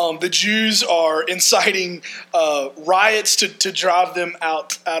 The Jews are inciting riots to drive them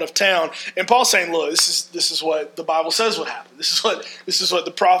out of town. And Paul's saying, "Look, this is what the Bible says would happen. This is what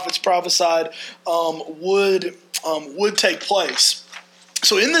the prophets prophesied would take place."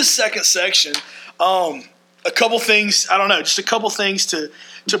 So in this second section, a couple things. I don't know, just a couple things to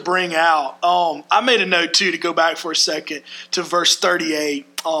bring out. I made a note too to go back for a second to verse 38.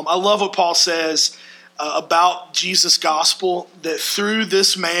 I love what Paul says about Jesus' gospel, that through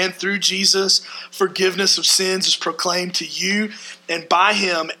this man, through Jesus, forgiveness of sins is proclaimed to you, and by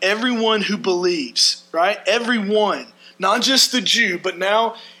him, everyone who believes, right? Everyone, not just the Jew, but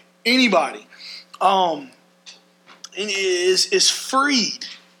now anybody, is freed.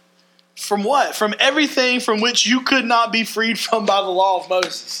 From what? From everything from which you could not be freed from by the law of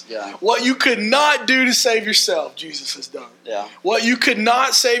Moses. Yeah. What you could not do to save yourself, Jesus has done. Yeah. What you could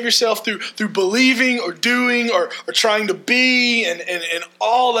not save yourself through believing or doing or trying to be and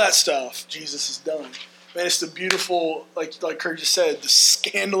all that stuff, Jesus has done. Man, it's the beautiful, like Kurt just said, the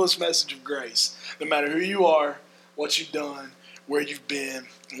scandalous message of grace. No matter who you are, what you've done, where you've been,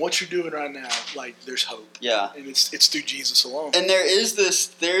 and what you're doing right now, like, there's hope. Yeah. And it's through Jesus alone. And there is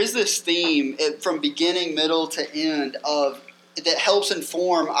this theme from beginning, middle to end that helps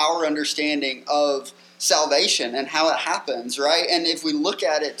inform our understanding of salvation and how it happens, right? And if we look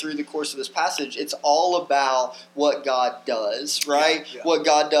at it through the course of this passage, it's all about what God does, right? Yeah. What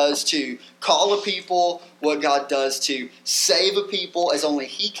God does to call a people, what God does to save a people as only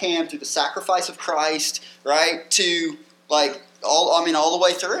He can through the sacrifice of Christ, right? To, like, all the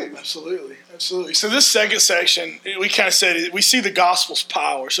way through. Absolutely. So this second section, we kind of said it, we see the gospel's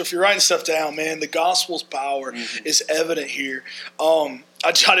power. So if you're writing stuff down, man, the gospel's power is evident here.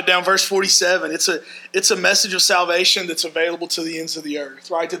 I jotted down verse 47. It's a message of salvation that's available to the ends of the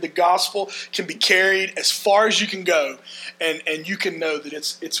earth, right? That the gospel can be carried as far as you can go, and you can know that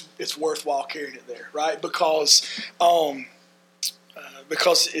it's worthwhile carrying it there, right? Because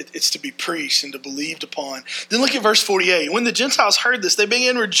it's to be preached and to believed upon. Then look at verse 48. When the Gentiles heard this, they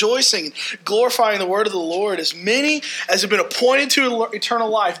began rejoicing, glorifying the word of the Lord. As many as have been appointed to eternal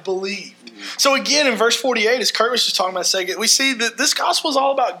life believed. So again, in verse 48, as Kurt was just talking about a second, we see that this gospel is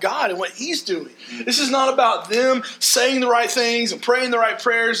all about God and what He's doing. This is not about them saying the right things and praying the right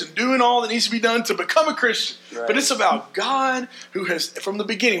prayers and doing all that needs to be done to become a Christian. Right. But it's about God who has, from the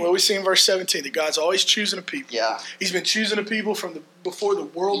beginning, what we see in verse 17, that God's always choosing a people. Yeah. He's been choosing a people before the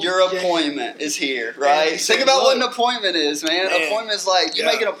world Your began. appointment is here, right? Think about what an appointment is, man. An appointment is like, you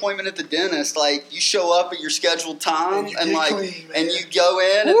make an appointment at the dentist, like, you show up at your scheduled time, and like, clean, and you go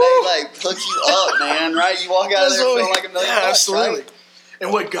in, and they, like, hook you up, man, right? You walk out of there feeling like $1 million bucks, absolutely. Right?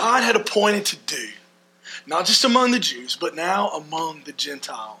 And what God had appointed to do, not just among the Jews, but now among the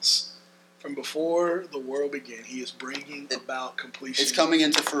Gentiles, from before the world began, He is bringing about completion. It's coming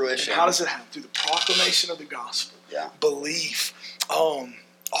into fruition. And how does it happen? Through the proclamation of the gospel. Yeah. Belief.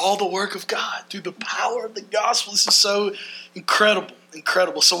 All the work of God. Through the power of the gospel. This is so incredible.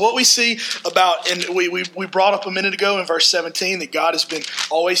 Incredible. So what we see about, and we brought up a minute ago in verse 17 that God has been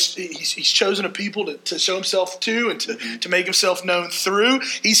always, he's chosen a people to show himself to and to make himself known through.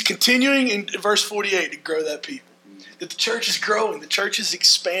 He's continuing in verse 48 to grow that people. That the church is growing, the church is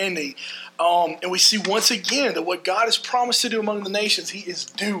expanding. And we see once again that what God has promised to do among the nations, he is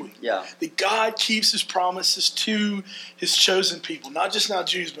doing. Yeah. That God keeps his promises to his chosen people. Not just now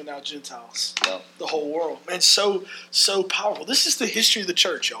Jews, but now Gentiles. Yeah. The whole world. Man, so powerful. This is the history of the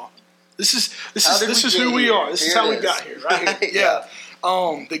church, y'all. This is who we are. This is how we got here, right? Yeah.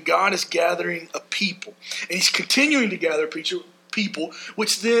 That God is gathering a people. And he's continuing to gather people,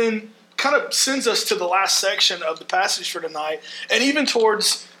 which then kind of sends us to the last section of the passage for tonight, and even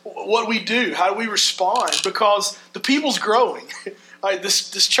towards what we do. How do we respond? Because the people's growing. Right,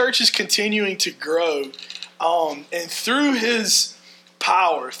 this church is continuing to grow, and through his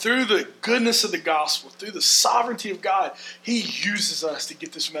power, through the goodness of the gospel, through the sovereignty of God, he uses us to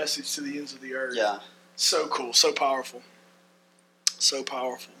get this message to the ends of the earth. Yeah. So cool, so powerful. So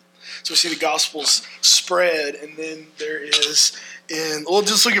powerful. So we see the gospels spread, and then there is just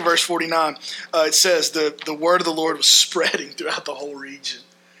look at verse 49. It says the word of the Lord was spreading throughout the whole region.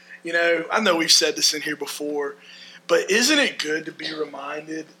 You know, I know we've said this in here before, but isn't it good to be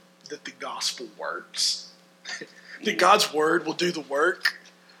reminded that the gospel works? That God's word will do the work,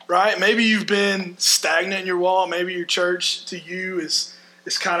 right? Maybe you've been stagnant in your walk. Maybe your church to you is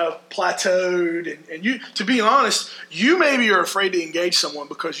kind of plateaued. And you, to be honest, you maybe are afraid to engage someone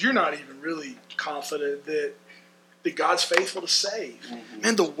because you're not even really confident that God's faithful to save. Mm-hmm.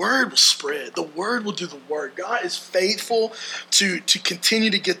 Man, the word will spread. The word will do the work. God is faithful to continue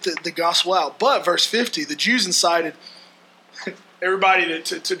to get the gospel out. But, verse 50, the Jews incited everybody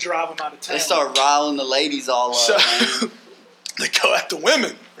to drive them out of town. They start riling the ladies all up. So, they go after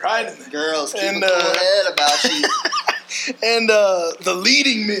women, right? And girls, keep a cool head about you. And the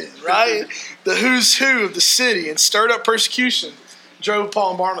leading men, right? The who's who of the city, and stirred up persecution, drove Paul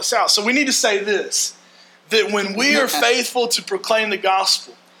and Barnabas out. So we need to say this, that when we are faithful to proclaim the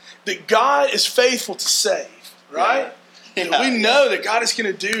gospel, that God is faithful to save, right? Yeah. And we know that God is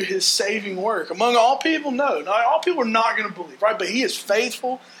going to do his saving work. Among all people, no. Not all people are not going to believe, right? But he is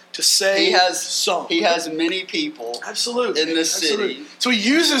faithful to save some. He has many people absolutely in this city. So he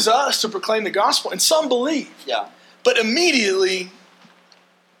uses us to proclaim the gospel, and some believe. Yeah. But immediately,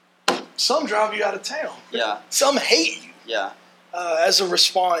 some drive you out of town. Yeah. Some hate you. Yeah. As a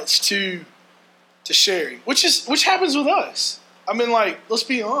response to sharing, which happens with us. I mean, like, let's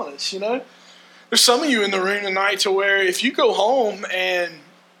be honest, you know? There's some of you in the room tonight to where if you go home and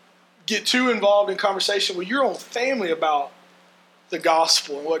get too involved in conversation with your own family about the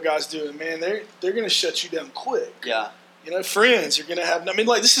gospel and what God's doing, man, they're going to shut you down quick. Yeah. You know, friends are going to have, I mean,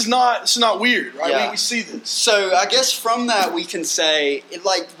 like, this is not weird, right? Yeah. We see this. So I guess from that we can say,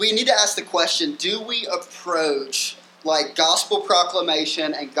 like, we need to ask the question, do we approach like gospel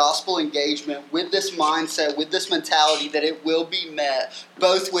proclamation and gospel engagement with this mindset, with this mentality that it will be met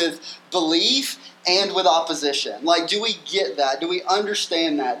both with belief and with opposition? Like, do we get that? Do we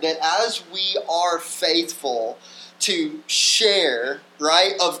understand that as we are faithful to share,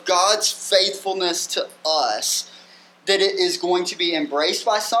 right, of God's faithfulness to us, that it is going to be embraced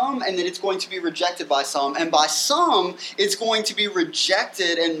by some and that it's going to be rejected by some. And by some, it's going to be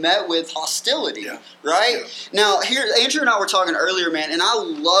rejected and met with hostility, right? Yeah. Now, here, Andrew and I were talking earlier, man, and I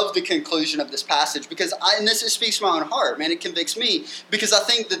love the conclusion of this passage because it speaks to my own heart, man. It convicts me because I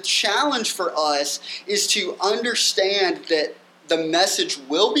think the challenge for us is to understand that the message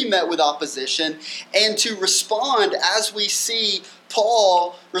will be met with opposition and to respond as we see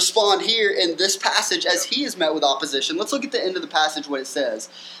Paul respond here in this passage as he is met with opposition. Let's look at the end of the passage, what it says.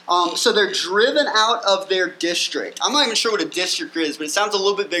 So they're driven out of their district. I'm not even sure what a district is, but it sounds a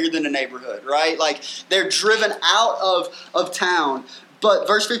little bit bigger than a neighborhood, right? Like they're driven out of town. But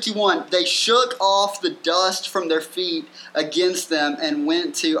verse 51, they shook off the dust from their feet against them and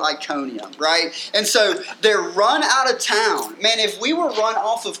went to Iconium, right? And so they're run out of town. Man, if we were run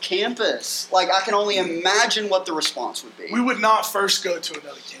off of campus, like I can only imagine what the response would be. We would not first go to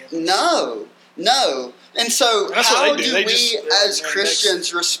another campus. No. And so how do we as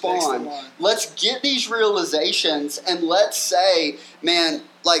Christians respond? Let's get these realizations and let's say, man,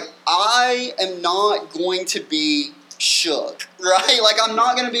 like I am not going to be shook. right? Like, I'm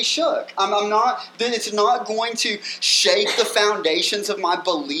not going to be shook. I'm not, it's not going to shake the foundations of my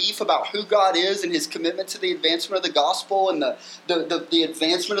belief about who God is and his commitment to the advancement of the gospel and the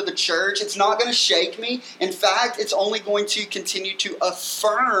advancement of the church. It's not going to shake me. In fact, it's only going to continue to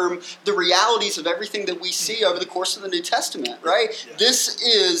affirm the realities of everything that we see over the course of the New Testament, right? Yeah. This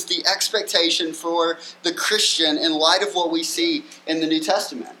is the expectation for the Christian in light of what we see in the New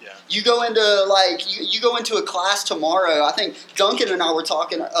Testament. Yeah. You go into you go into a class tomorrow. I think Duncan and I were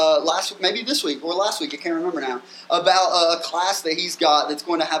talking maybe this week or last week, I can't remember now, about a class that he's got that's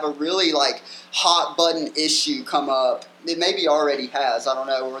going to have a really hot button issue come up. It maybe already has, I don't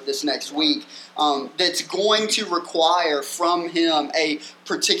know, or this next week, that's going to require from him a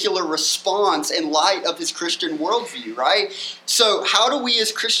particular response in light of his Christian worldview, right? So how do we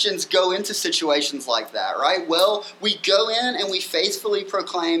as Christians go into situations like that, right? Well, we go in and we faithfully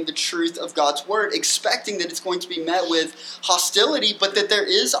proclaim the truth of God's word, expecting that it's going to be met with hostility, but that there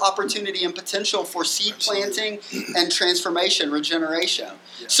is opportunity and potential for seed planting and transformation, regeneration.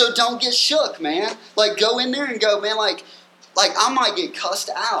 Yeah. So don't get shook, man. Go in there and go, man, I might get cussed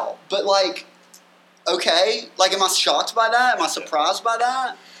out, but okay, am I shocked by that? Am I surprised by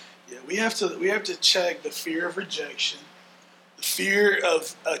that? Yeah, we have to check the fear of rejection, the fear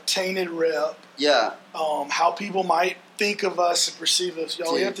of a tainted rep. Yeah. How people might think of us and perceive us.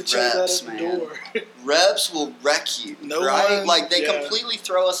 Y'all, we have to check that at the door. Reps will wreck you, right? They completely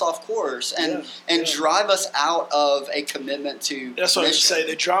throw us off course and drive us out of a commitment to That's what mission. I say.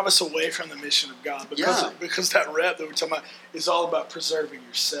 They drive us away from the mission of God because that rep that we're talking about is all about preserving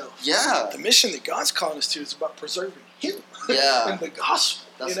yourself. Yeah. The mission that God's calling us to is about preserving Him. Yeah. And the gospel.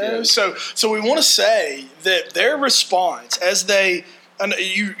 That's good. So we want to say that their response as they. And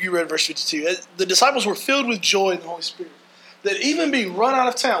you read verse 52. The disciples were filled with joy in the Holy Spirit. That even being run out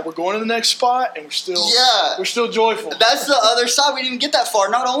of town, we're going to the next spot, and we're still joyful. That's the other side. We didn't even get that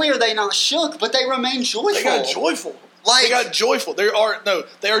far. Not only are they not shook, but they remain joyful. They got joyful. They got joyful. They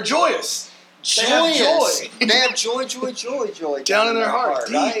are joyous. Joyous. They have joy. Down in their heart.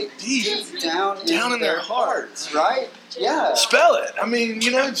 Deep down in their hearts, right? Yeah. Spell it. I mean,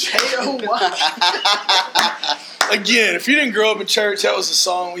 Joy. Again, if you didn't grow up in church, that was a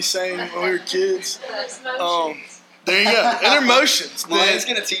song we sang when we were kids. There you go. And their motions. Mariah's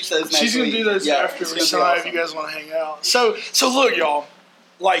going to teach those next She's going to do those afterwards. So if you guys want to hang out. So look, y'all.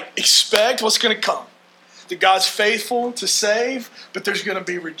 Expect what's going to come. That God's faithful to save, but there's going to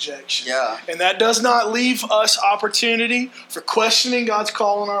be rejection. Yeah. And that does not leave us opportunity for questioning God's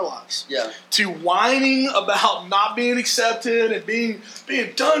call in our lives. Yeah. To whining about not being accepted and being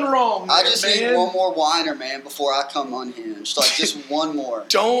done wrong. I just need one more whiner, man, before I come unhinged. Just one more.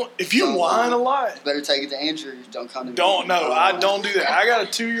 If you whine a lot. You better take it to Andrew. Don't come to me. I don't do that. I got a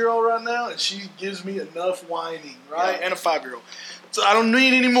 2-year-old right now, and she gives me enough whining, right? Yeah. And a 5-year-old. So I don't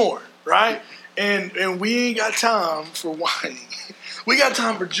need any more, right? And we ain't got time for whining. We got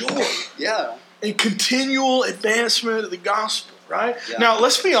time for joy. Yeah. And continual advancement of the gospel, right? Yeah. Now,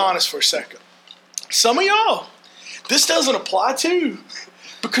 let's be honest for a second. Some of y'all, this doesn't apply to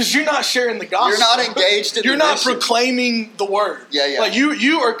because you're not sharing the gospel. You're not engaged in You're the not mission. Proclaiming the word. Yeah.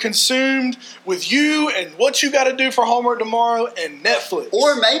 You are consumed with you and what you got to do for homework tomorrow and Netflix.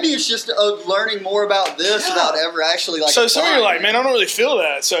 Or maybe it's just learning more about this without ever actually So some of you are like, man, I don't really feel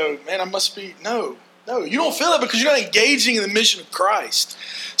that. So, man, I must be no. You don't feel that because you're not engaging in the mission of Christ.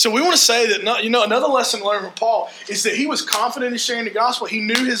 So we want to say that another lesson learned from Paul is that he was confident in sharing the gospel. He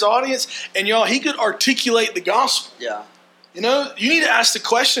knew his audience, and he could articulate the gospel. Yeah. You need to ask the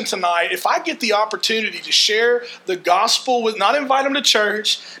question tonight, if I get the opportunity to share the gospel with, not invite them to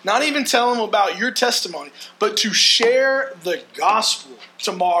church, not even tell them about your testimony, but to share the gospel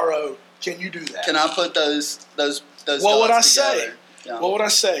tomorrow, can you do that? Can I put those What would I say? Together? Yeah. What would I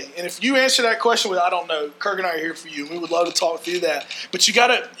say? And if you answer that question with, I don't know, Kirk and I are here for you. We would love to talk through that. But you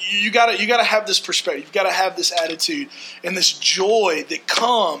gotta have this perspective. You've got to have this attitude and this joy that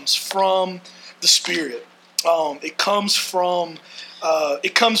comes from the Spirit. It comes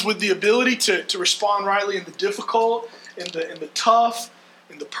with the ability to respond rightly in the difficult, in the tough,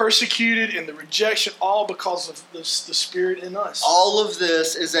 in the persecuted, in the rejection, all because of the Spirit in us. All of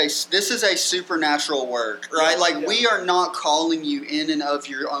this is a supernatural work, right? We are not calling you in and of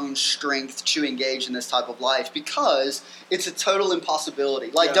your own strength to engage in this type of life because it's a total impossibility.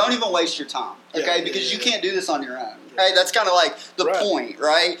 Don't even waste your time, okay? Because you can't do this on your own. Right? That's kind of the point,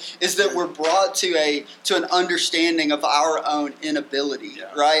 right? Is that we're brought to an understanding of our own inability,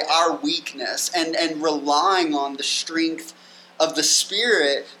 right? Our weakness, and relying on the strength of the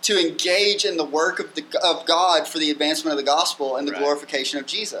Spirit to engage in the work of God for the advancement of the gospel and the glorification of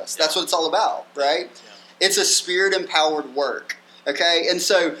Jesus. That's what it's all about, right? It's a Spirit-empowered work. Okay, and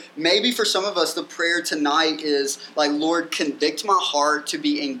so maybe for some of us, the prayer tonight is like, Lord, convict my heart to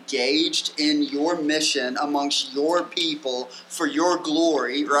be engaged in your mission amongst your people for your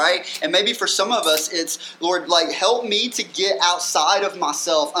glory, right? And maybe for some of us, it's, Lord, like, help me to get outside of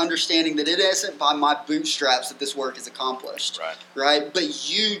myself, understanding that it isn't by my bootstraps that this work is accomplished, right? But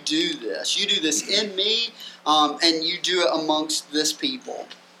you do this. You do this in me, and you do it amongst this people.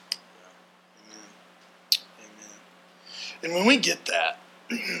 And when we get that,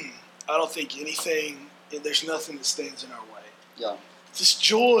 I don't think there's nothing that stands in our way. Yeah. This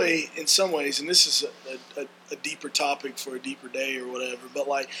joy, in some ways, and this is a deeper topic for a deeper day or whatever, but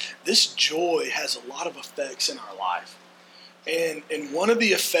like this joy has a lot of effects in our life. And one of the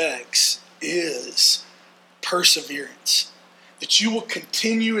effects is perseverance. That you will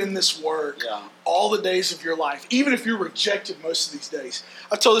continue in this work all the days of your life, even if you're rejected most of these days.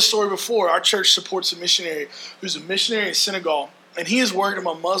 I've told this story before. Our church supports a missionary who's a missionary in Senegal, and he has worked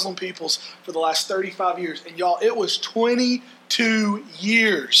among Muslim peoples for the last 35 years. And y'all, it was 22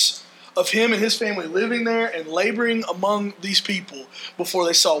 years of him and his family living there and laboring among these people before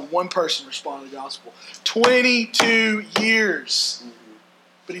they saw one person respond to the gospel. 22 years.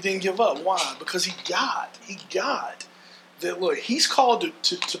 But he didn't give up. Why? Because he got that, look, he's called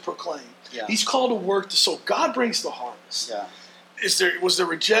to proclaim. Yeah. He's called to work the soul. God brings the harvest. Yeah. Was there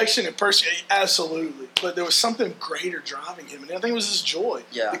rejection and persecution? Absolutely. But there was something greater driving him. And I think it was this joy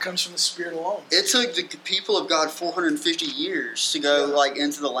that comes from the Spirit alone. It took the people of God 450 years to go like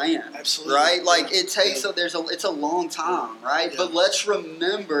into the land. Absolutely. Right? Like it takes it's a long time, right? Yeah. But let's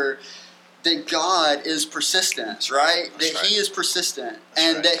remember that God is persistent, right? He is persistent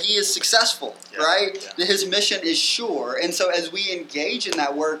and that he is successful, right? Yeah. That his mission is sure. And so as we engage in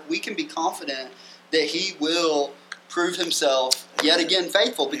that work, we can be confident that he will prove himself yet again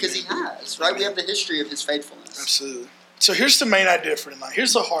faithful because he has, right? We have the history of his faithfulness. Absolutely. So here's the main idea for tonight.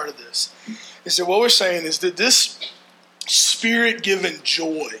 Here's the heart of this. Is that what we're saying is that this Spirit-given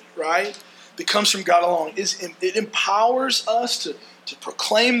joy, right, that comes from God alone, it empowers us to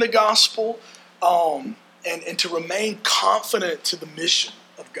proclaim the gospel, and to remain confident to the mission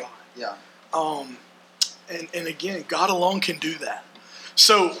of God. Yeah. And again, God alone can do that.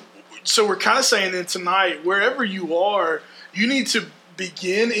 So we're kind of saying that tonight, wherever you are, you need to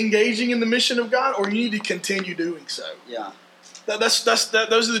begin engaging in the mission of God, or you need to continue doing so. Yeah. Those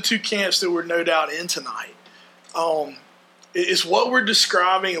are the two camps that we're no doubt in tonight. Is what we're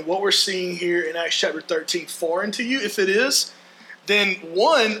describing and what we're seeing here in Acts chapter 13 foreign to you? If it is, then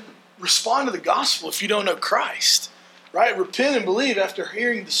one, respond to the gospel if you don't know Christ, right? Repent and believe after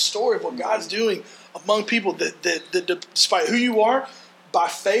hearing the story of what God's doing among people that despite who you are, by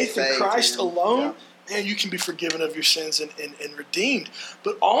faith in Christ alone, man, you can be forgiven of your sins and redeemed.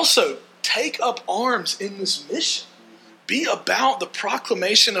 But also, take up arms in this mission. Be about the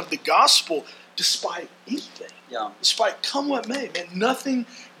proclamation of the gospel despite anything. Yeah. Despite come what may, man, nothing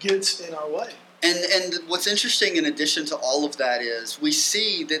gets in our way. And what's interesting in addition to all of that is we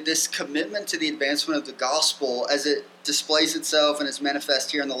see that this commitment to the advancement of the gospel as it displays itself and is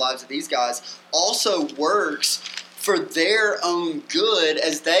manifest here in the lives of these guys also works for their own good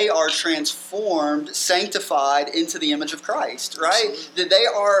as they are transformed, sanctified into the image of Christ, right? Absolutely. That they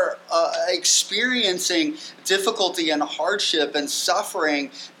are experiencing difficulty and hardship and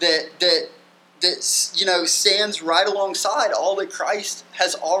suffering that stands right alongside all that Christ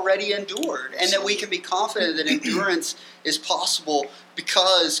has already endured. And that we can be confident that endurance is possible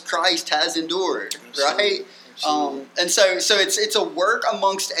because Christ has endured, right? And so it's a work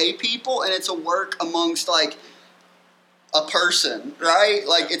amongst a people, and it's a work amongst like a person, right?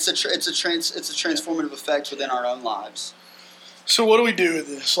 Like it's a transformative effect within our own lives. So what do we do with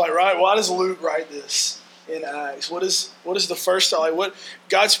this? Like, right? Why does Luke write this in Acts? What is the first thought? Like, what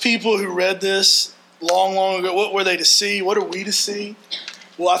God's people who read this long ago, what were they to see? What are we to see?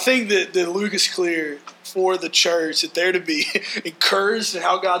 Well, I think that Luke is clear for the church that they're to be encouraged in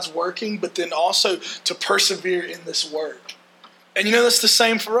how God's working, but then also to persevere in this work. And that's the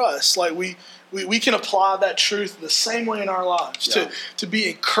same for us. Like we can apply that truth the same way in our lives. To be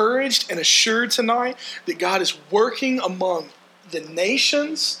encouraged and assured tonight that God is working among the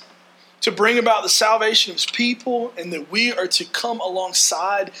nations to bring about the salvation of his people, and that we are to come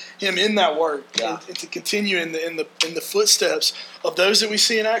alongside him in that work, and to continue in the footsteps of those that we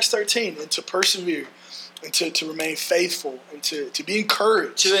see in Acts 13, and to persevere and to remain faithful and to be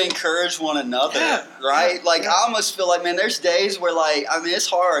encouraged. To encourage one another, right? Like I almost feel like, man, there's days where it's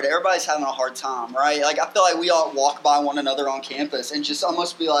hard. Everybody's having a hard time, right? Like I feel like we all walk by one another on campus and just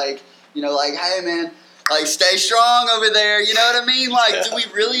almost be like, hey man, Like, stay strong over there. You know what I mean? Like, do we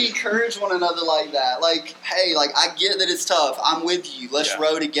really encourage one another like that? Like, hey, like, I get that it's tough. I'm with you. Let's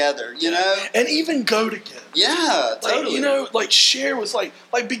row together, you know? And even go together. Yeah, totally. Like, you know, like, share was like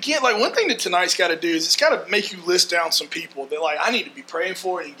begin. Like, one thing that tonight's got to do is it's got to make you list down some people that, like, I need to be praying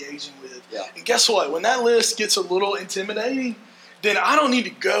for and engaging with. Yeah. And guess what? When that list gets a little intimidating, then I don't need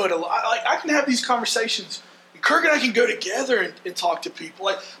to go to, like, I can have these conversations. Kirk and I can go together and talk to people.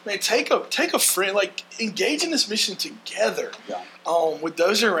 Like, man, take a friend, like, engage in this mission together with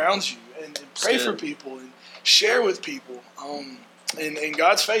those around you and pray for people and share with people. And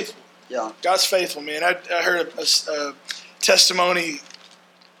God's faithful. Yeah. God's faithful, man. I heard a testimony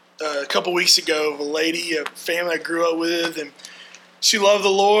a couple weeks ago of a lady, a family I grew up with, and she loved the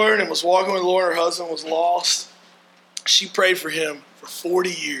Lord and was walking with the Lord. Her husband was lost. She prayed for him for 40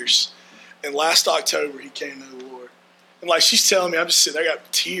 years. And last October, he came to the Lord. And, like, she's telling me, I'm just sitting there, I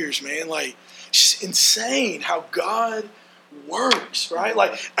got tears, man. Like, it's just insane how God works, right?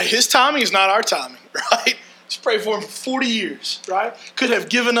 Like, his timing is not our timing, right? She prayed for him for 40 years, right? Could have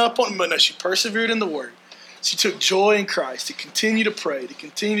given up on him, but no, she persevered in the Word. She took joy in Christ to continue to pray, to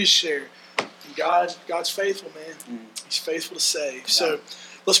continue to share. And God's faithful, man. He's faithful to save. Yeah. So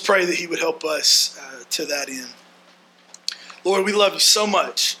let's pray that he would help us to that end. Lord, we love you so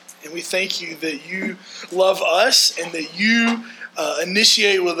much. And we thank you that you love us and that you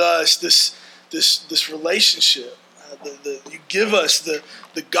initiate with us this relationship. You give us the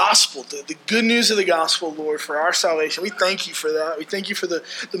gospel, the good news of the gospel, Lord, for our salvation. We thank you for that. We thank you for the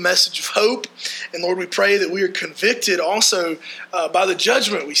message of hope. And, Lord, we pray that we are convicted also by the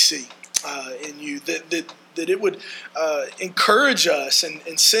judgment we see in you, that it would encourage us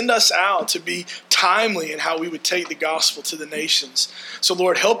and send us out to be timely in how we would take the gospel to the nations. So,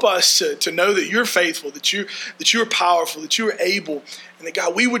 Lord, help us to know that you're faithful, that you are powerful, that you are able, and that,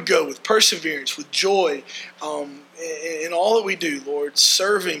 God, we would go with perseverance, with joy, in all that we do, Lord,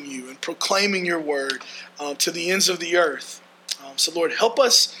 serving you and proclaiming your word to the ends of the earth. So, Lord, help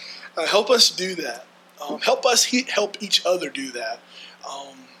us do that. Help us help each other do that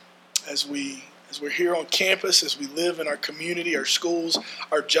as we're here on campus, as we live in our community, our schools,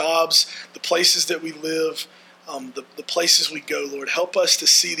 our jobs, the places that we live, the places we go, Lord. Help us to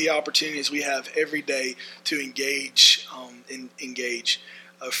see the opportunities we have every day to engage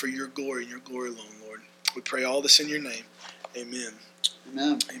for your glory and your glory alone, Lord. We pray all this in your name. Amen.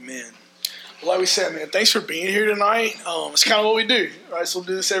 Amen. Amen. Well, like we said, man, thanks for being here tonight. It's kind of what we do, right? So we'll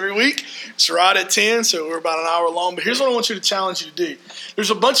do this every week. It's right at 10, so we're about an hour long. But here's what I want you to challenge you to do.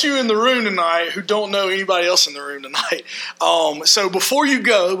 There's a bunch of you in the room tonight who don't know anybody else in the room tonight. So before you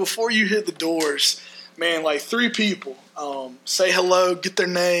go, before you hit the doors, man, like 3 people, say hello, get their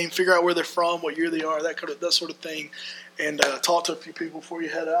name, figure out where they're from, what year they are, that sort of thing, and talk to a few people before you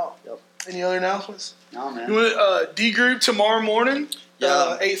head out. Yep. Any other announcements? No, man. You want D group tomorrow morning?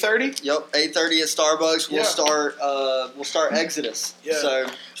 Yeah. 8:30? Yep, 8:30 at Starbucks. We'll start Exodus. Yeah. So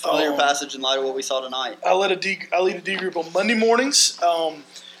familiar passage in light of what we saw tonight. I lead a D group on Monday mornings,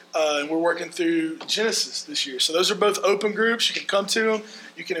 and we're working through Genesis this year. So those are both open groups. You can come to them.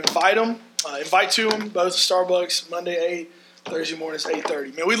 You can invite them. Invite to them, both Starbucks, Monday 8, Thursday mornings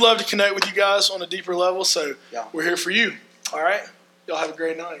 8:30. Man, we'd love to connect with you guys on a deeper level, so we're here for you. All right? Y'all have a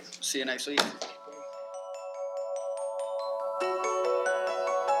great night. See you next week.